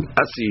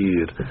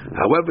asir.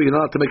 However, you're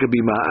not allowed to make a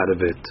bima out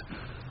of it.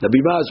 The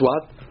bima is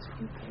what?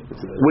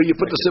 Where you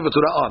put the Sefer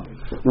Torah on.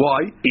 Why?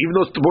 Even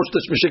though it's the most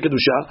Tashmisheh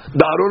Kedusha,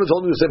 the Aron is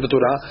holding the Sefer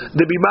Torah,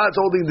 the Bima is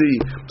holding the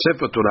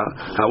Sefer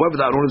Torah. However,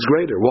 the Aron is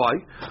greater.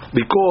 Why?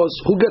 Because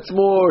who gets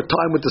more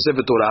time with the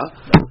Sefer Torah?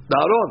 The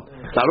Aron.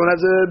 The Aron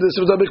has the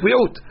Sefer Torah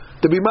Mikmiut.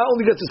 The Bima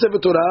only gets the Sefer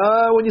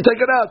Torah when you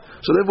take it out.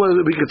 So therefore,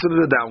 we consider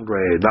it a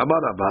downgrade.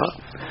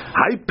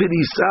 Hai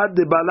Pirisa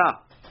de Bala.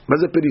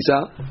 What's a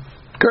Pirisa?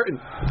 Curtain.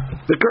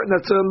 The curtain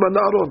that's on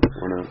the Aron.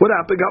 What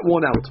happened? Got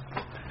worn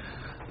out.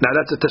 Now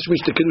that's a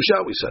tashmish to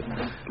kedusha. We said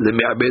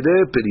lemi'abede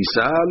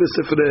perisa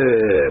lesifre.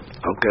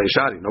 Okay,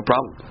 shari, no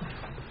problem.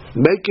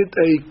 Make it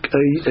a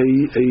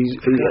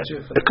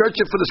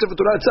kerchief for the Sefer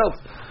Torah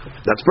itself.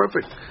 That's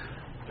perfect.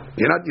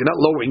 You're not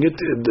lowering it.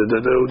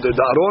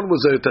 The Aron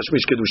was a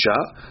tashmish kedusha.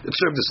 It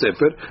served the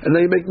Sefer, and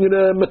then you're making it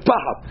a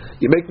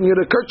metpahah. You're making it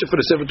a kerchief for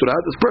the Sefer Torah.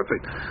 That's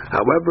perfect.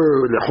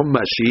 However,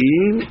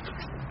 lehummashin,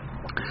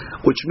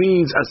 which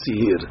means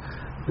asir,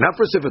 not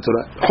for Sefer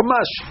Torah,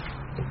 humash.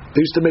 They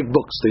used to make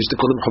books. They used to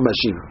call them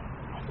Humashim.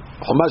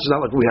 Humash is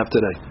not like we have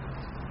today.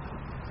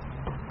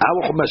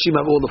 Our Humashim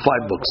have all the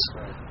 5 books.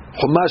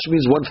 Humash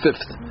means 1/5.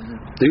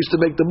 They used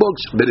to make the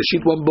books.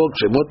 Bereshit 1 book,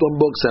 Shemot 1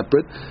 book,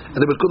 separate, and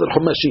they would call it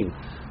Humashim.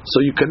 So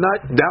you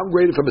cannot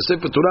downgrade it from a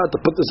Sefer Torah to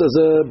put this as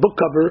a book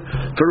cover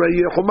for a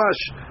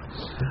Humash.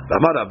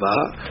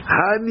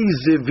 Hani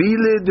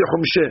zevile de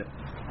Humsheh.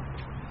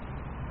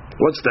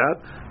 What's that?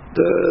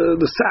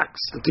 The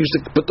sacks that they used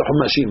to put the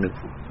Humashim in.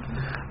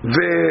 The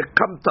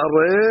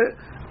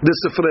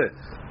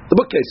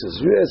bookcases.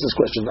 You asked this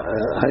question,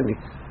 Jaime.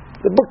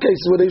 The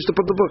bookcases where they used to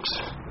put the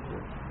books,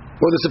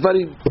 or the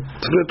Sefarim,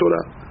 Sefer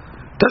Torah.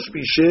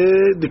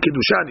 Tashmish de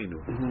Kedushani,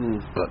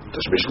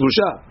 Tashmish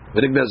Kedusha,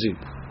 V'Nignazim.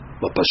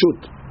 But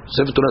Pashut,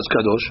 Sefer Torah is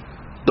Kadosh.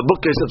 The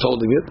bookcase that's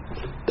holding it,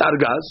 the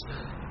Argaz,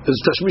 is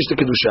Tashmish de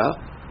Kedusha.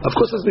 Of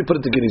course, let's be put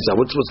it to Geniza.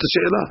 What's the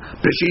She'ela?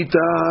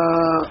 Peshita.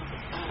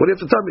 What do you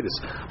have to tell me this?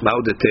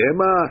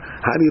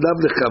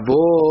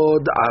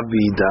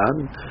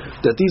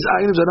 That these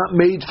items are not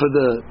made for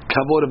the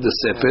kavod of the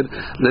sefer.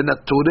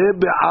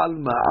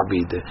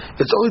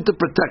 It's only to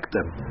protect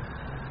them.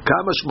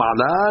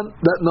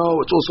 No,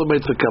 it's also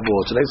made for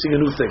kavod. So next thing, a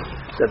new thing.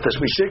 That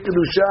Tashmisheh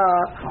Kedusha,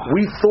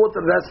 we thought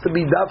that it has to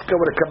be dafka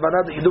with a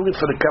kavanah that you're doing it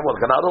for the kavod.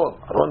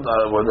 When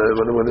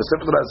the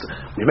sefer Torah,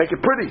 we make it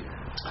pretty.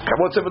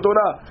 Kavod sefer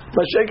Torah.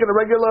 But shaking a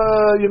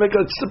regular, you make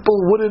a simple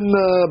wooden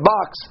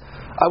box.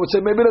 I would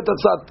say maybe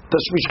that's not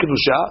tashmish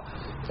kedusha.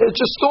 It's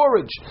just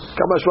storage.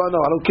 Kamashwa, no,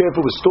 I don't care if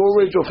it was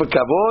storage or for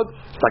kavod,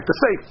 like the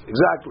safe,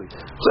 exactly.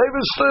 Safe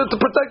is to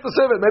protect the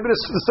safe. Maybe the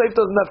safe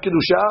doesn't have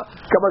kedusha.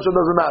 Kamashwa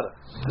doesn't matter.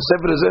 The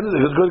safe is in it.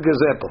 It's a good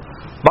example.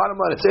 Bottom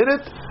line, it's in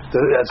it.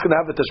 It's going to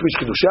have the tashmish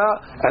kedusha,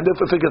 and if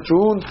it gets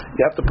ruined,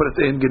 you have to put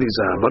it in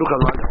geniza. Baruch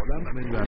Adonai.